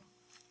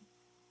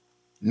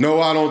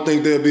 no, I don't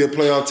think they'll be a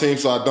playoff team,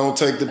 so I don't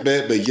take the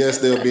bet. But, yes,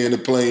 they'll be in the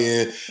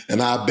play-in,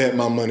 and I bet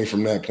my money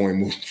from that point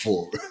moving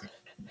forward.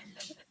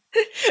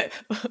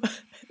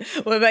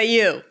 What about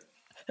you?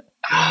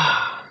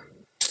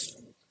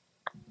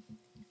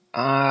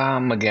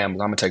 I'm a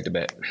gambler. I'm going to take the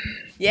bet.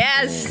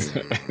 Yes.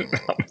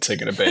 I'm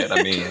taking a bet.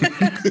 I mean,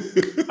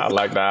 I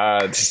like the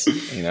odds.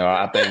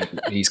 I think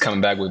he's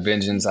coming back with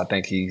vengeance. I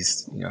think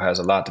he's, has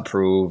a lot to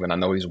prove, and I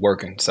know he's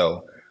working.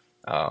 So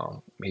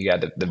he got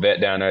the vet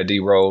down there, D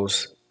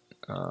Rose.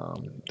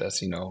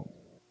 That's,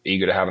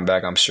 eager to have him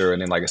back, I'm sure.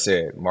 And then, like I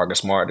said, Marcus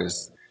Smart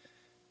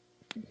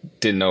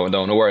don't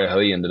know where the hell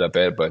he ended up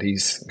at, but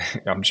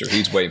I'm sure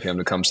he's waiting for him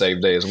to come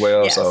save day as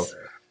well. Yes. So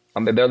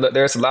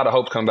there's a lot of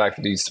hope coming back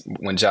for these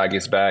when Ja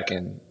gets back,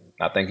 and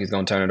I think he's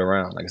going to turn it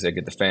around. Like I said,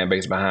 get the fan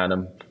base behind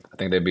him. I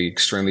think they'd be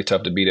extremely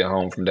tough to beat at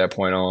home from that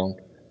point on.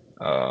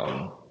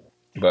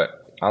 But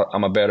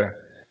I'm a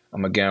better.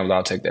 I'm a gambler.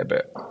 I'll take that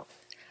bet.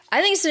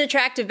 I think it's an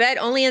attractive bet,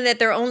 only in that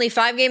they're only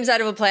 5 games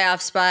out of a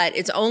playoff spot.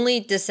 It's only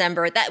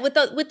December. That with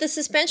the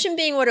suspension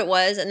being what it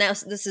was, and now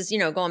this is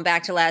going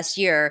back to last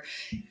year.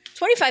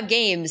 25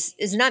 games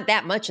is not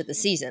that much of the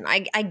season. I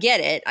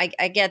get it.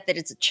 I get that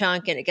it's a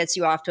chunk and it gets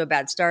you off to a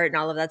bad start and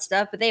all of that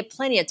stuff, but they have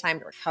plenty of time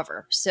to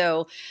recover.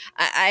 So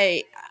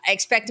I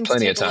expect them to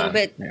take a little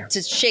bit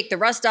to shake the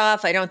rust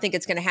off. I don't think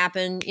it's going to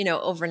happen,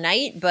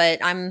 overnight,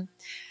 but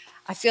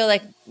I feel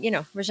like,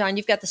 Rajon,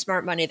 you've got the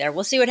smart money there.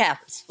 We'll see what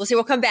happens.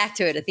 We'll come back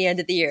to it at the end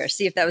of the year,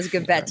 see if that was a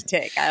good bet to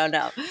take. I don't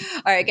know.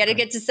 All right, got to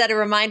get to set a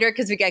reminder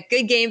because we got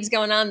good games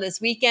going on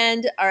this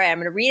weekend. All right, I'm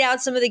going to read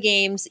out some of the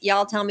games.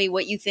 Y'all tell me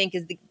what you think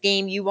is the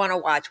game you want to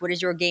watch. What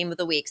is your game of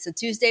the week? So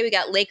Tuesday, we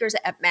got Lakers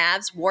at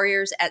Mavs,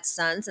 Warriors at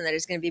Suns, and that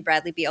is going to be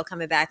Bradley Beal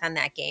coming back on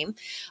that game.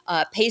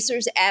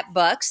 Pacers at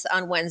Bucks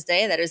on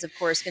Wednesday. That is, of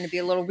course, going to be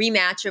a little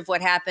rematch of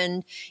what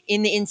happened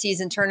in the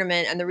in-season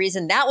tournament. And the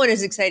reason that one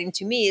is exciting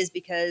to me is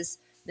because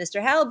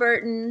Mr.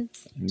 Halliburton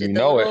did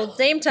the little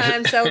Dame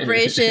Time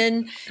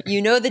celebration.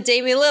 That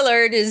Damian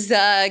Lillard is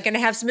going to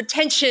have some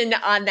attention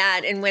on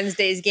that in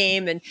Wednesday's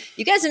game. And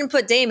you guys didn't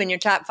put Dame in your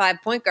top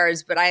 5 point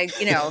guards, but I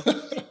know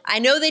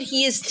that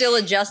he is still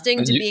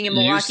adjusting to being in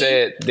Milwaukee. You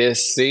said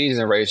this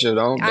season, Rachel.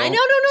 Don't. No.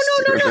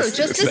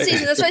 Just this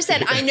season. That's what I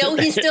said. I know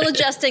he's still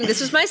adjusting.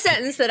 This was my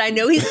sentence, that I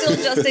know he's still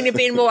adjusting to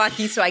being in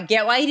Milwaukee. So I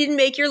get why he didn't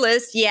make your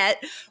list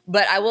yet.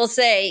 But I will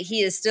say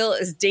he is still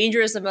as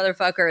dangerous a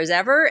motherfucker as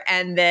ever.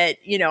 And that,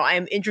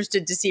 I'm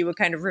interested to see what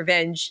kind of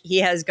revenge he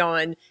has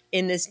going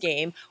in this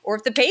game, or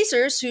if the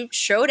Pacers, who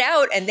showed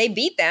out and they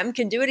beat them,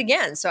 can do it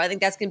again. So I think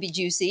that's going to be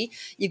juicy.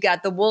 You've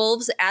got the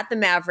Wolves at the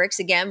Mavericks.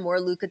 Again, more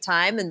Luka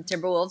time, and the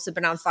Timberwolves have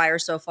been on fire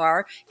so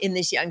far in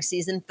this young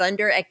season.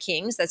 Thunder at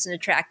Kings. That's an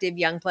attractive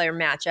young player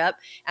matchup.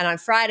 And on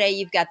Friday,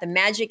 you've got the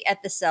Magic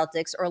at the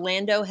Celtics.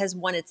 Orlando has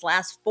won its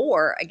last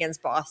 4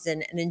 against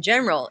Boston, and in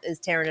general is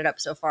tearing it up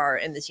so far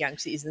in this young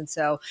season.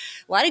 So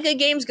a lot of good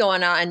games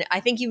going on.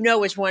 I think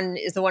which one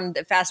is the one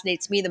that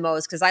fascinates me the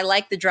most, because I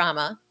like the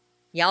drama.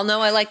 Y'all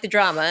know I like the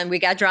drama, and we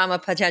got drama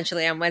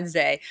potentially on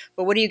Wednesday.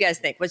 But what do you guys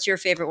think? What's your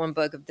favorite one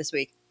book of this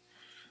week?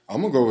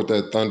 I'm going to go with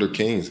that Thunder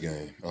Kings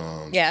game.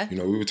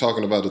 We were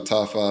talking about the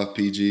top 5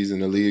 PGs in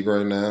the league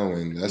right now,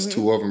 and that's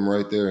 2 of them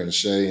right there, and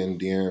Shea and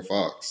De'Aaron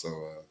Fox. So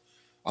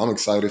I'm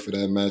excited for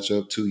that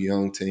matchup. 2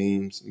 young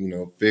teams,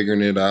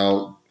 figuring it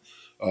out.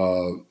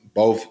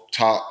 Both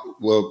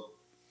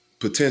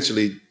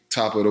potentially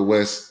top of the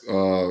West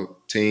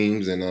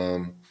teams,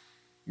 and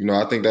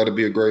I think that'll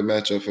be a great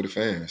matchup for the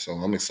fans. So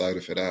I'm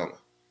excited for that one.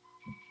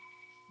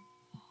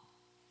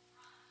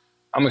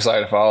 I'm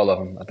excited for all of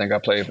them. I think I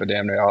played for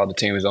damn near all the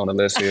teams on the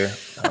list here.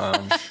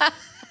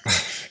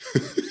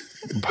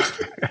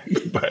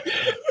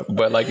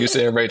 But like you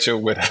said,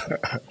 Rachel, with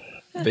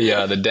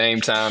the Dame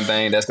Time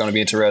thing, that's going to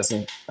be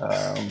interesting.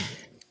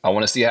 I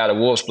want to see how the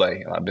Wolves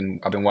play. I've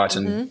been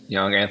watching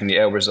young Anthony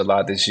Edwards a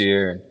lot this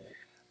year,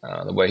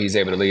 and the way he's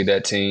able to lead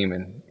that team,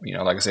 and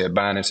like I said,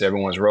 buying into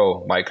everyone's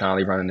role. Mike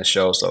Conley running the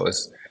show, so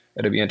it's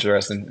it'll be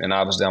interesting. And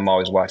obviously, I'm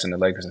always watching the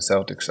Lakers and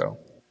Celtics, so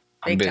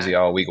I'm busy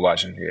all week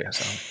watching here.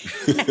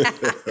 So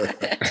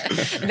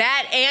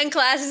that and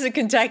classes in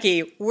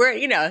Kentucky.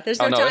 There's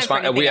no time for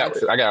anything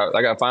else. I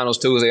got finals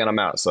Tuesday and I'm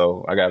out,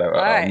 so I got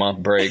a month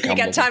break. You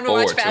got time to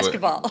watch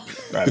basketball.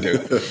 I do.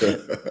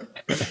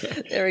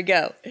 There we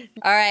go.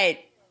 All right,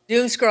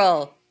 doom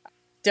scroll.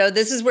 So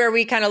this is where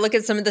we kind of look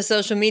at some of the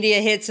social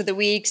media hits of the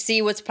week,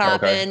 see what's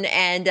popping,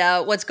 and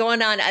what's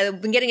going on. I've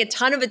been getting a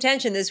ton of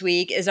attention this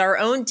week is our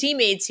own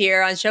teammates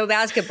here on Show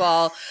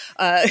Basketball,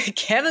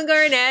 Kevin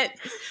Garnett,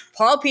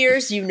 Paul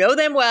Pierce. You know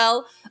them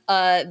well.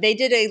 They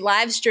did a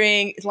live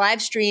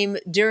stream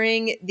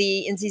during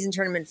the in-season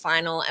tournament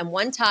final, and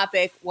one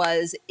topic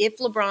was if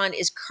LeBron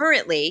is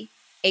currently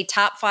a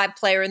top 5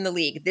 player in the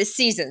league this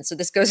season. So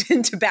this goes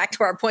into back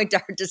to our point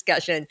guard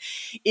discussion.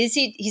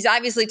 He's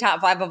obviously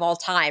top 5 of all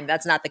time.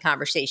 That's not the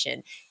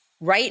conversation.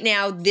 Right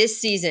now, this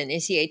season,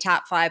 is he a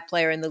top 5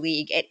 player in the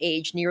league at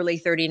age nearly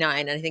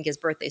 39? And I think his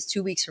birthday is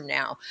 2 weeks from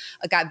now.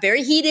 It got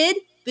very heated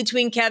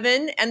between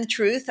Kevin and the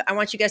Truth. I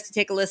want you guys to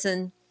take a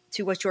listen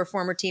to what your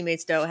former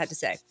teammates, though, had to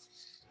say.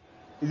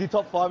 Is he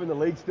top 5 in the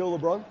league still,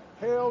 LeBron?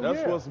 Hell yeah.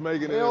 That's what's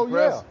making it Hell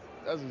impressive.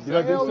 Yeah. That's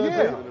exactly what's making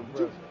it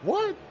impressive.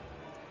 What?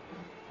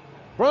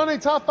 Bron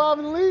ain't top 5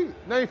 in the league.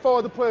 Name 4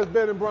 other players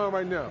better than Bron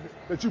right now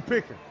that you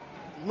picking.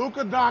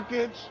 Luka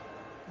Doncic,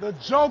 the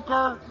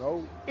Joker,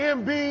 No.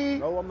 Embiid,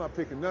 No, I'm not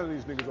picking none of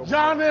these niggas over.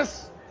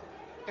 Giannis,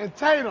 and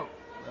Tatum.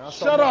 Man,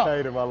 Shut up.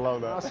 Tatum, I love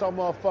that. I saw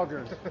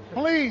motherfuckers.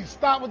 Please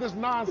stop with this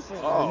nonsense.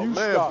 Oh, You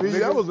man, stop, P, nigga.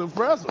 that was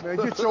impressive. Man,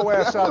 get your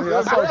ass out of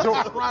here.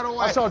 Right away.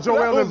 I saw Joel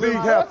That was Embiid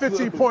have impressive.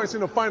 15 points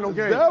in the final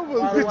game. That was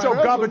Get your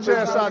impressive. garbage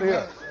ass out of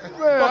here. Man,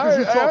 Fuck is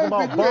you talking I about,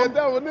 think you bum? had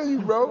that one in you,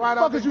 bro. Right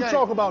Fuck out is the you gate.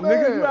 talking about, Man,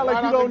 nigga? You act like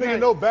right you out don't the nigga gate.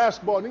 know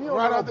basketball. Nigga, you don't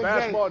Right know out the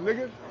basketball, gate.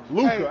 nigga.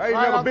 Luka, Hey, ain't right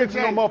never out been the to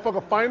no gate.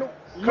 motherfucking final.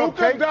 Luka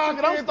Cupcake. Doncic, Nigga,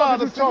 I'm I'm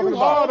starting to talking you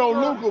about. hard on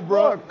Luka,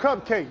 bro.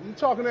 Cupcake. You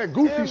talking that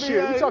goofy NBA.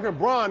 shit. You talking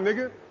Bron,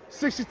 nigga.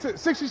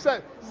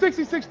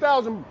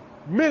 66,000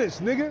 minutes,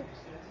 nigga.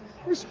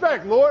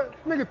 Respect, Lord.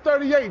 Nigga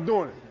 38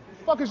 doing it.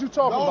 Fuck is you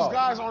talking Those about?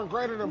 guys aren't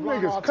greater than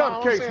Bron all Niggas time.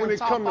 I'm cupcakes saying when they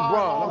top come to 5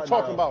 Bron. all I'm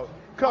talking time. about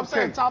I'm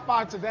saying cupcakes. top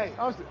 5 today.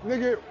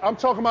 Nigga, I'm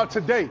talking about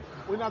today.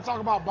 We're not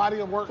talking about body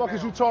of work Fuck now.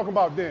 is you talking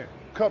about then?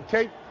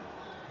 Cupcake?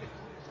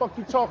 Fuck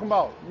you talking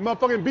about?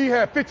 Motherfucking B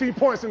had 15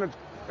 points in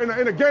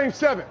a game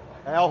 7.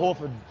 Al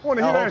Horford.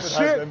 Wanna hear Al that Horford has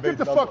shit? Embiid's Get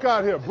the number. fuck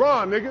out of here.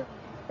 Bron, nigga.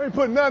 They ain't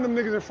putting none of them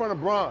niggas in front of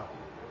Bron.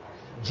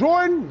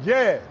 Jordan,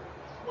 yeah.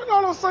 You know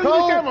what I'm saying?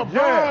 Cole, You became a Bron.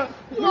 yeah.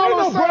 You You know ain't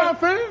what no I'm saying? Bron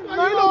fan. Like,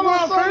 I ain't you no know what Bron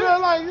I'm saying?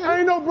 fan. Like, I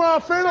ain't no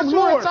Bron fan. I'm since you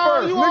Lord retired,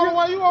 first, you nigga. all the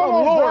way- you all I'm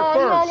on Lord Bron,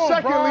 you all first. on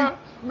Secondly, Bron.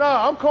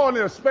 nah, I'm calling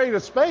it a spade a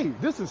spade.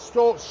 This is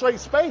straight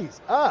spades.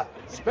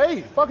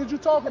 Spade. Fuck is you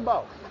talking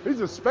about?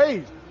 These are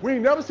spades. We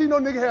ain't never seen no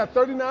nigga have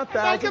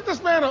 39,000. Hey, get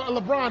this man a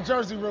LeBron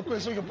jersey real quick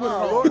so you can put it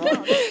on.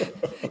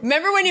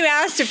 Remember when you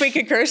asked if we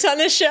could curse on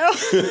this show?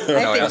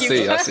 I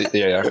see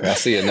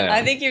it now.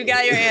 I think you've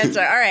got your answer.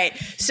 All right.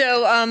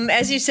 So,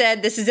 as you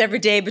said, this is every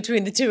day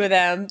between the two of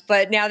them.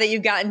 But now that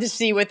you've gotten to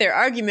see what their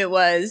argument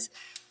was,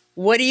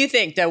 what do you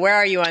think, though? Where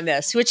are you on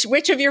this?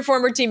 Which of your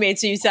former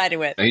teammates are you siding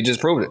with? He just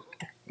proved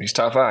it. He's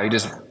top 5. He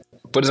just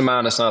put his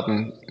mind to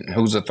something.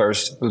 Who's the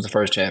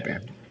first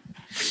champion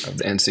of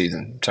the end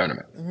season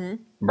tournament? Mm-hmm.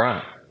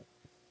 Bron.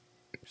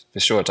 For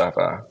sure, top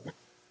 5.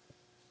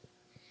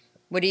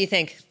 What do you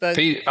think, Bug?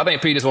 I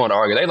think Pete just wanted to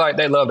argue. They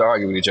love to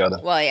argue with each other.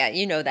 Well, yeah,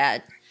 you know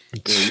that. Yeah,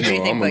 What do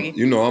you think,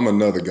 Boogie? I'm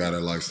another guy that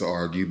likes to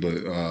argue, but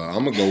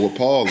I'm gonna go with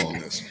Paul on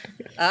this.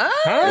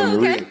 Oh,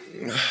 okay.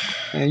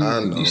 Man, I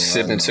know, you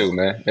sipping too,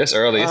 man. It's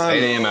early. It's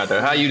 8 a.m. out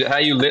there. How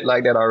you lit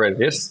like that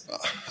already?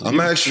 I'm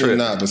actually tripping.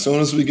 not. But as soon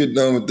as we get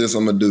done with this,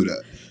 I'm gonna do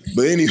that.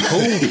 But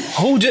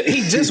anyway,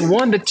 he just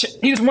won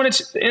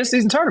the end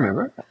season tournament,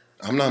 bro.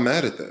 I'm not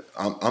mad at that.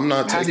 I'm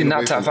not How's he taking not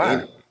away top from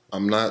 5?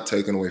 I'm not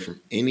taking away from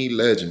any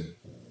legend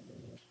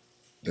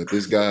that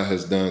this guy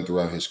has done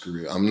throughout his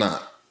career. I'm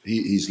not.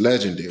 He's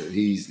legendary.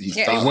 He's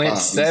Yeah, top They went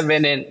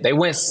 5. They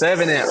went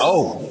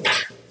 7-0.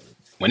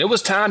 When it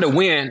was time to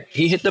win,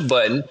 he hit the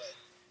button,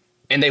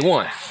 and they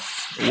won.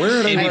 Where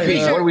are they right MVP.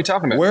 now? What are we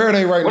talking about? Where are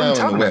they right What are now we in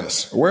the talking about?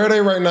 West? Where are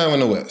they right now in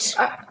the West?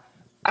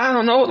 I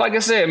don't know. Like I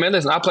said, man,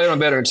 listen, I played on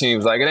veteran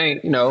teams. Like, it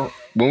ain't,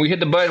 when we hit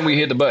the button, we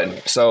hit the button.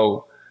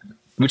 So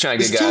we trying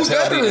to It's get two guys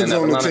healthy. veterans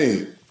and on the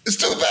team. It's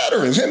 2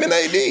 veterans, him and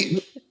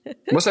AD.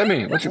 What's that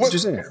mean? What you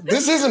saying?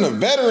 This isn't a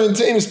veteran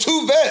team. It's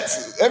 2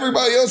 vets.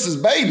 Everybody else is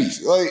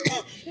babies. Like,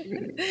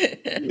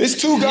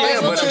 it's 2 guys Yeah,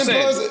 with but I'm 10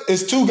 saying- plus.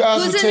 It's 2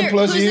 guys with 10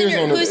 plus years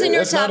on the Who's in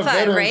your That's not top a 5,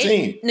 veteran right?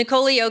 team.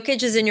 Nikola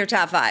Jokic is in your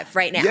top 5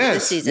 right now this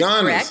Yes, season,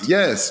 Giannis. correct?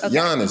 Yes, Okay.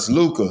 Giannis,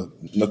 Luka,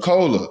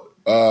 Nikola,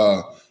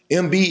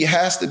 Embiid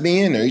has to be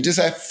in there. He just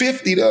had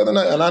 50 the other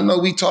night, and I know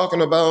we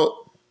talking about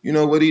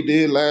what he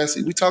did last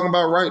season. We talking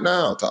about right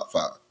now, top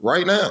 5,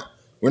 right now.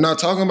 We're not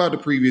talking about the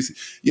previous.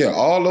 Yeah,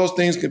 all those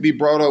things can be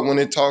brought up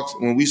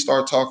when we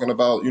start talking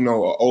about an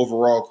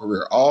overall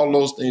career. All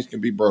those things can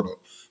be brought up,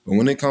 but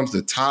when it comes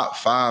to top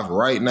 5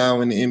 right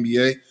now in the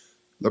NBA,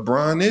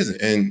 LeBron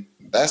isn't, and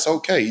that's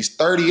okay. He's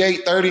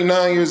 38,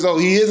 39 years old.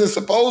 He isn't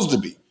supposed to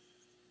be.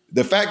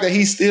 the fact that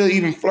he's still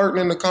even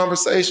flirting in the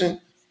conversation,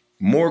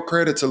 more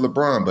credit to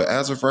LeBron. But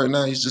as of right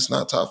now, he's just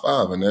not top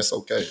 5, and that's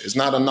okay. It's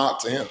not a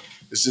knock to him.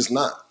 It's just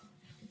not.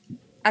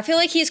 I feel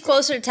like he's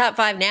closer to top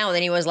 5 now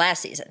than he was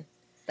last season.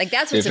 Like,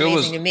 that's what's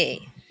amazing to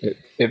me.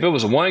 If it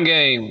was one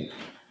game,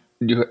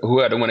 who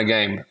had to win a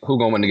game? Who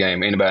gonna win the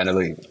game? Anybody in the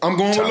league? I'm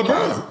going top with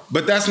LeBron. 5.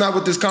 But that's not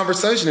what this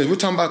conversation is. We're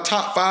talking about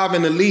top 5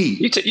 in the league.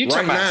 You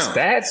talking about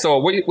stats,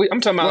 or I'm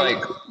talking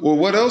about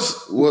what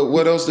else?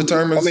 What else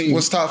determines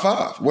what's top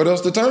 5? What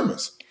else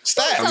determines?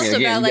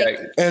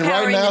 Stats. And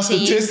right now,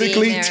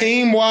 statistically,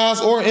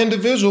 team-wise or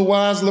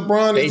individual-wise,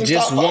 LeBron is in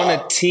top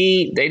 5.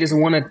 They just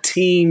won a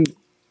team.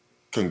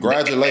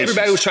 Congratulations.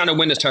 Everybody was trying to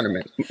win this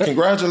tournament.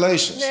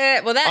 Congratulations.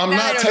 Well, I'm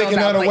not taking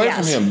that away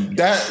from him.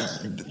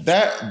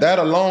 That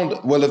alone,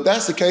 well, if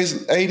that's the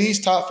case, AD's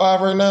top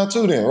 5 right now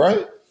too then,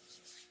 right?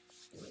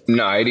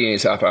 No, AD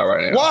ain't top 5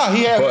 right now. Why?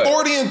 He had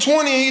 40 and 20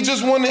 and he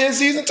just won the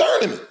in-season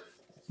tournament.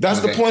 That's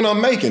the point I'm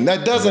making.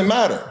 That doesn't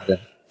matter. Yeah.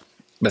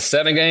 But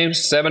 7 games,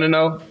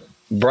 7-0,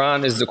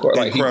 Bron is the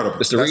incredible.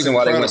 It's the reason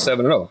why they went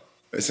 7-0.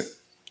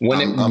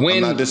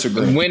 I'm not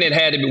disagreeing. When it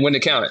had to be, when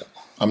it counted.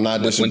 I'm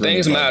not disagreeing. When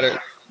things mattered,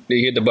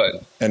 you hit the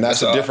button. And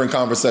that's a different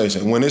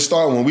conversation. When we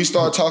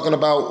start talking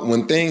about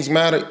when things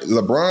matter,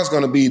 LeBron's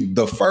going to be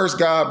the first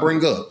guy I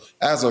bring up.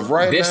 As of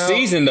right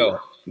now.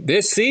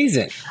 This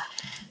season.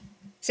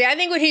 See, I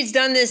think what he's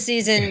done this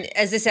season,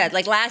 as I said,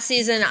 like last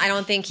season, I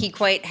don't think he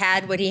quite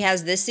had what he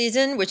has this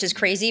season, which is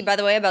crazy, by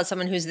the way, about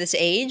someone who's this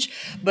age.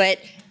 But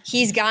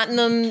he's gotten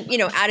them,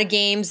 out of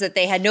games that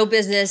they had no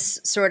business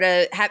sort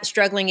of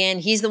struggling in.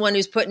 He's the one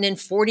who's putting in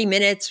 40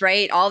 minutes,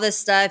 right? All this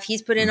stuff.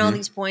 He's put in all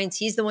these points.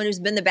 He's the one who's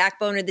been the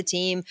backbone of the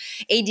team.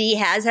 AD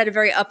has had a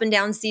very up and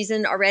down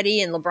season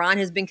already, and LeBron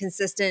has been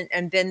consistent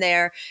and been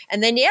there.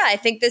 And then, I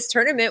think this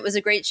tournament was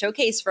a great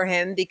showcase for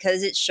him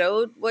because it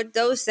showed what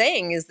Doe's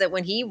saying is that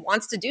when he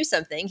wants to do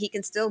something, he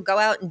can still go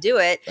out and do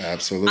it.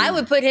 Absolutely. I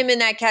would put him in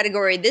that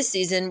category this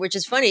season, which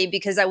is funny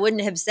because I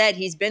wouldn't have said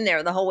he's been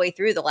there the whole way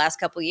through the last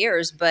couple of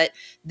years. But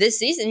this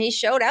season he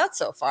showed out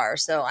so far.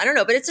 So I don't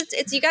know, but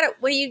it's you got to,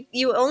 what do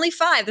you only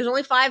 5, there's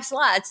only 5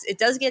 slots. It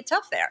does get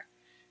tough there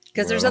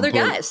because there's other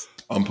guys.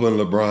 I'm putting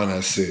LeBron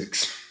at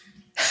 6.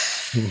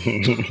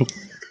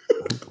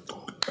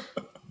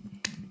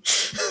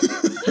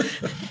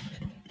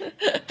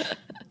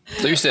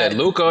 So you said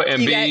Luka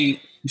and Embiid.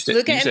 You said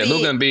Luka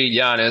and Embiid,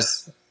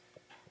 Giannis.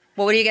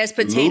 Well, what do you guys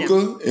put Tatum?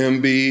 Luka,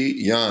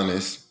 Embiid,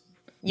 Giannis,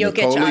 Jokic,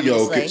 Nikola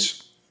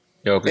obviously.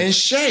 Jokic, and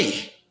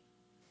Shea.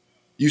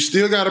 You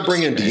still got to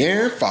bring in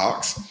De'Aaron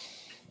Fox.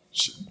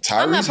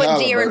 I'm not putting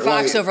De'Aaron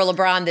Fox over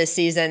LeBron this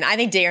season. I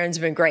think De'Aaron's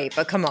been great,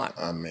 but come on.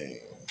 I mean,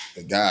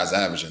 the guy's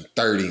averaging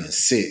 30 and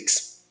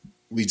 6.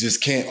 We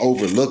just can't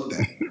overlook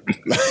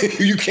that.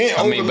 You can't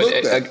overlook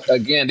that.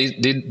 Again,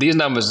 these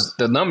numbers,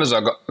 the numbers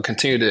are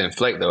continue to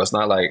inflate, though. It's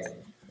not like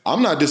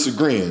I'm not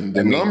disagreeing.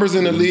 The numbers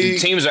in the league,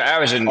 teams are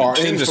averaging.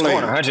 Teams are scoring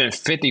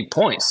 150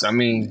 points. I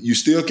mean, you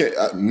still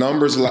can't.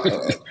 Numbers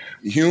lie.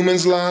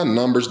 Humans lie.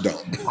 Numbers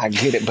don't. I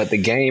get it, but the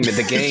game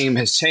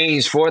has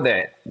changed for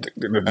that.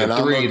 And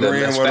I'm agreeing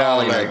with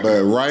all that.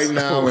 But right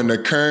now, in the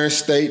current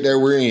state that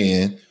we're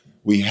in,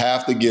 we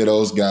have to give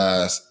those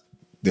guys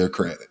their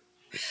credit.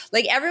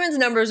 Like everyone's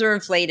numbers are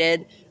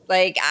inflated.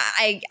 Like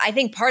I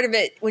think part of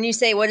it, when you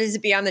say what is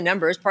it beyond the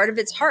numbers, part of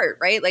it's heart,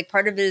 right? Like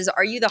part of it is,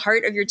 are you the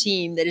heart of your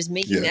team that is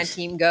making that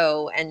team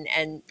go?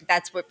 And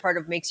that's what part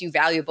of makes you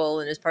valuable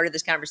and is part of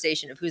this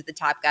conversation of who's the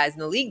top guys in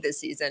the league this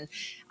season.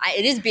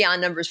 It is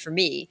beyond numbers for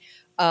me.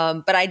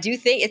 But I do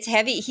think it's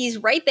heavy. He's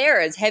right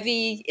there. It's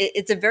heavy.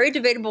 It's a very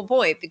debatable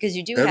point because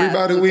you do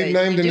everybody have we've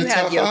named in the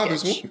top 5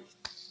 is winning.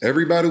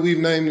 Everybody we've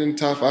named in the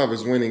top 5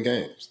 is winning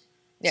games.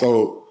 Yeah.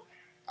 So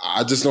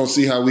I just don't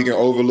see how we can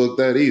overlook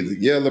that either.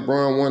 Yeah,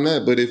 LeBron won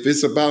that, but if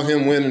it's about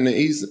him winning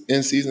the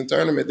in-season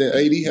tournament, then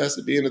AD has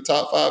to be in the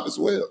top 5 as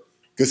well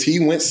because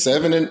he went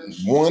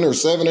 7-1 or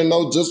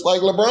 7-0 just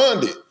like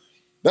LeBron did.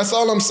 That's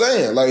all I'm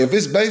saying. Like if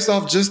it's based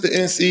off just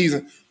the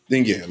in-season,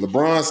 then yeah,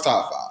 LeBron's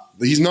top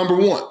 5. He's number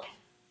 1.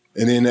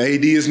 And then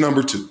AD is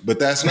number 2. But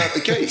that's not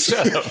the case.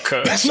 That's not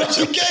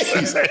the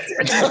case.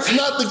 That's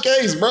not the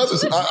case,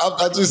 brothers.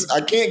 I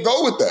can't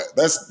go with that.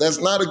 That's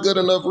not a good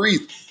enough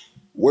reason.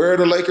 Where are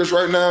the Lakers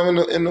right now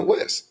in the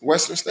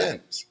Western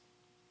standings?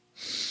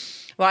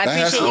 Well, I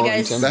appreciate you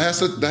guys.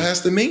 That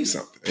has to mean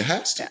something. It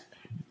has to. All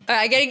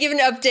right, I got to give an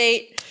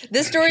update.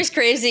 This story's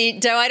crazy.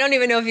 Joe, I don't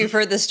even know if you've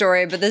heard this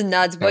story, but this is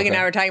nuts. Boog and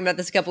I were talking about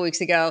this a couple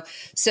weeks ago.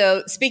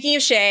 So speaking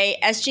of Shea,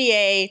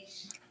 SGA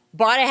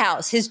bought a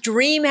house, his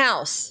dream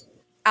house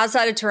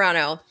outside of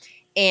Toronto.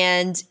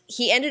 And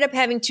he ended up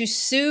having to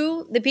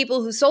sue the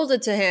people who sold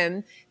it to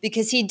him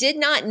because he did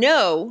not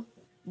know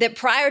that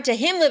prior to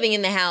him living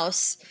in the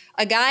house,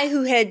 a guy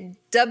who had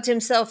dubbed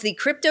himself the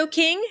Crypto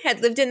King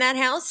had lived in that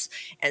house,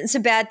 and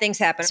some bad things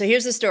happened. So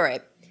here's the story.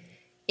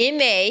 In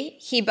May,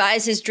 he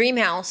buys his dream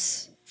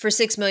house for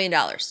 $6 million.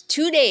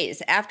 2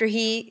 days after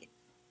he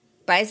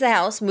buys the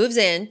house, moves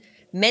in,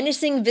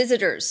 menacing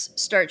visitors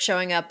start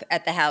showing up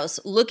at the house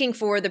looking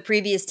for the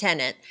previous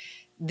tenant.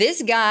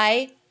 This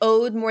guy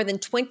owed more than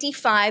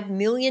 $25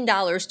 million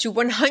to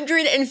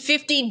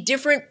 150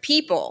 different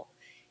people.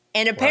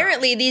 And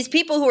apparently these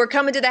people who were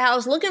coming to the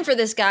house looking for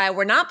this guy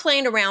were not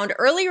playing around.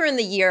 Earlier in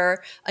the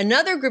year,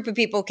 another group of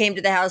people came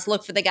to the house,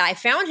 looked for the guy,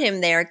 found him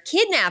there,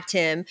 kidnapped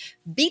him,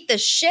 beat the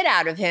shit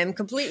out of him,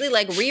 completely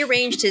like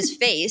rearranged his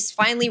face,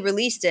 finally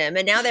released him.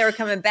 And now they were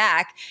coming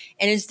back.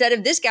 And instead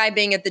of this guy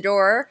being at the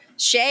door,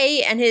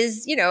 Shay and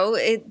his,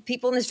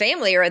 people in his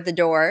family are at the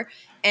door.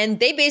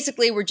 And they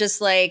basically were just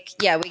like,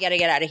 yeah, we got to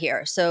get out of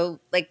here. So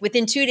like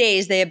within 2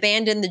 days, they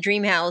abandoned the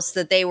dream house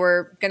that they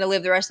were going to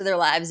live the rest of their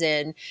lives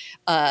in.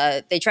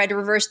 They tried to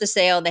reverse the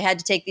sale. They had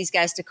to take these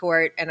guys to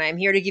court. And I'm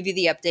here to give you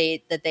the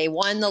update that they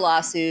won the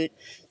lawsuit.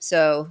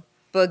 So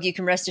Boog, you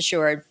can rest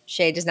assured,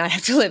 Shay does not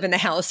have to live in the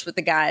house with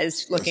the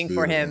guys looking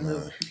for him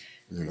who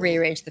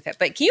rearranged the fit.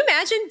 But can you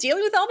imagine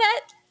dealing with all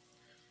that?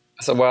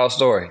 That's a wild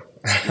story.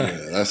 Yeah,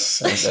 that's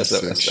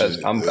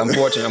I'm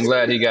fortunate. I'm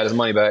glad he got his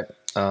money back.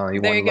 He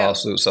won the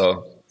lawsuit,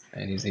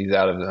 and he's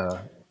out of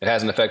it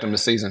hasn't affected him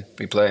this season.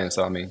 He playing,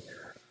 so I mean,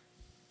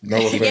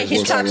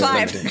 he's top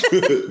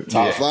 5.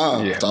 Top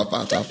 5.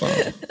 Top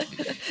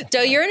 5.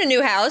 So you're in a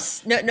new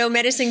house. No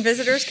menacing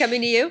visitors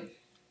coming to you?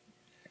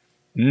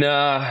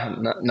 Nah,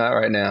 not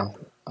right now.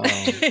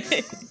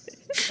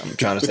 I'm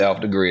trying to stay off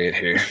the grid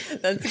here.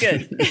 That's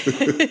good.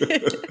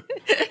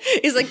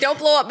 He's like, don't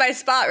blow up my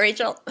spot,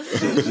 Rachel.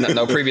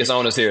 No previous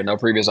owners here. No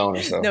previous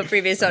owners. So. No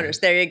previous owners.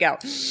 There you go.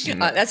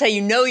 That's how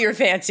you know you're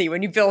fancy,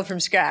 when you build from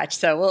scratch.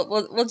 So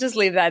we'll just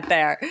leave that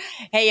there.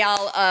 Hey,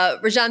 y'all.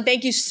 Rajon,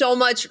 thank you so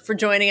much for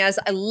joining us.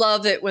 I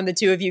love it when the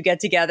two of you get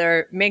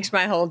together. Makes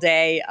my whole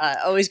day.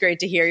 Always great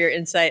to hear your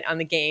insight on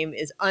the game.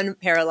 Is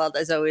unparalleled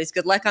as always.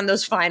 Good luck on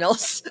those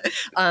finals.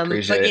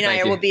 Appreciate it.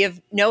 I will be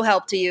of no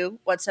help to you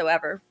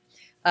whatsoever.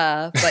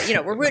 But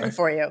we're rooting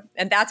for you,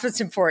 and that's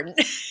what's important.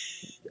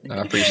 I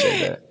appreciate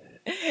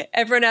that.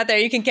 Everyone out there,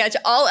 you can catch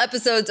all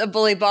episodes of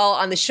Bully Ball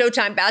on the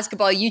Showtime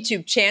Basketball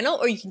YouTube channel,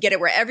 or you can get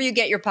it wherever you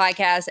get your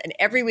podcasts. And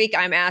every week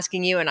I'm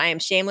asking you, and I am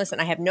shameless and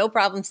I have no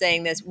problem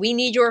saying this, we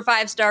need your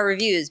 5-star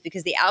reviews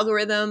because the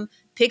algorithm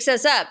picks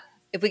us up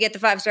if we get the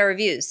 5-star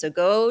reviews. So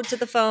go to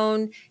the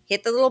phone,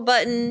 hit the little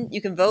button.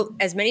 You can vote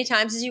as many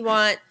times as you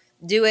want.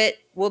 Do it.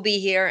 We'll be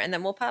here, and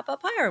then we'll pop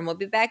up higher, and we'll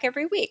be back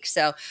every week.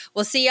 So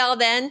we'll see y'all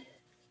then.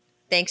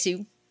 Thanks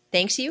you.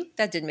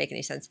 That didn't make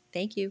any sense.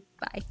 Thank you.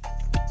 Bye.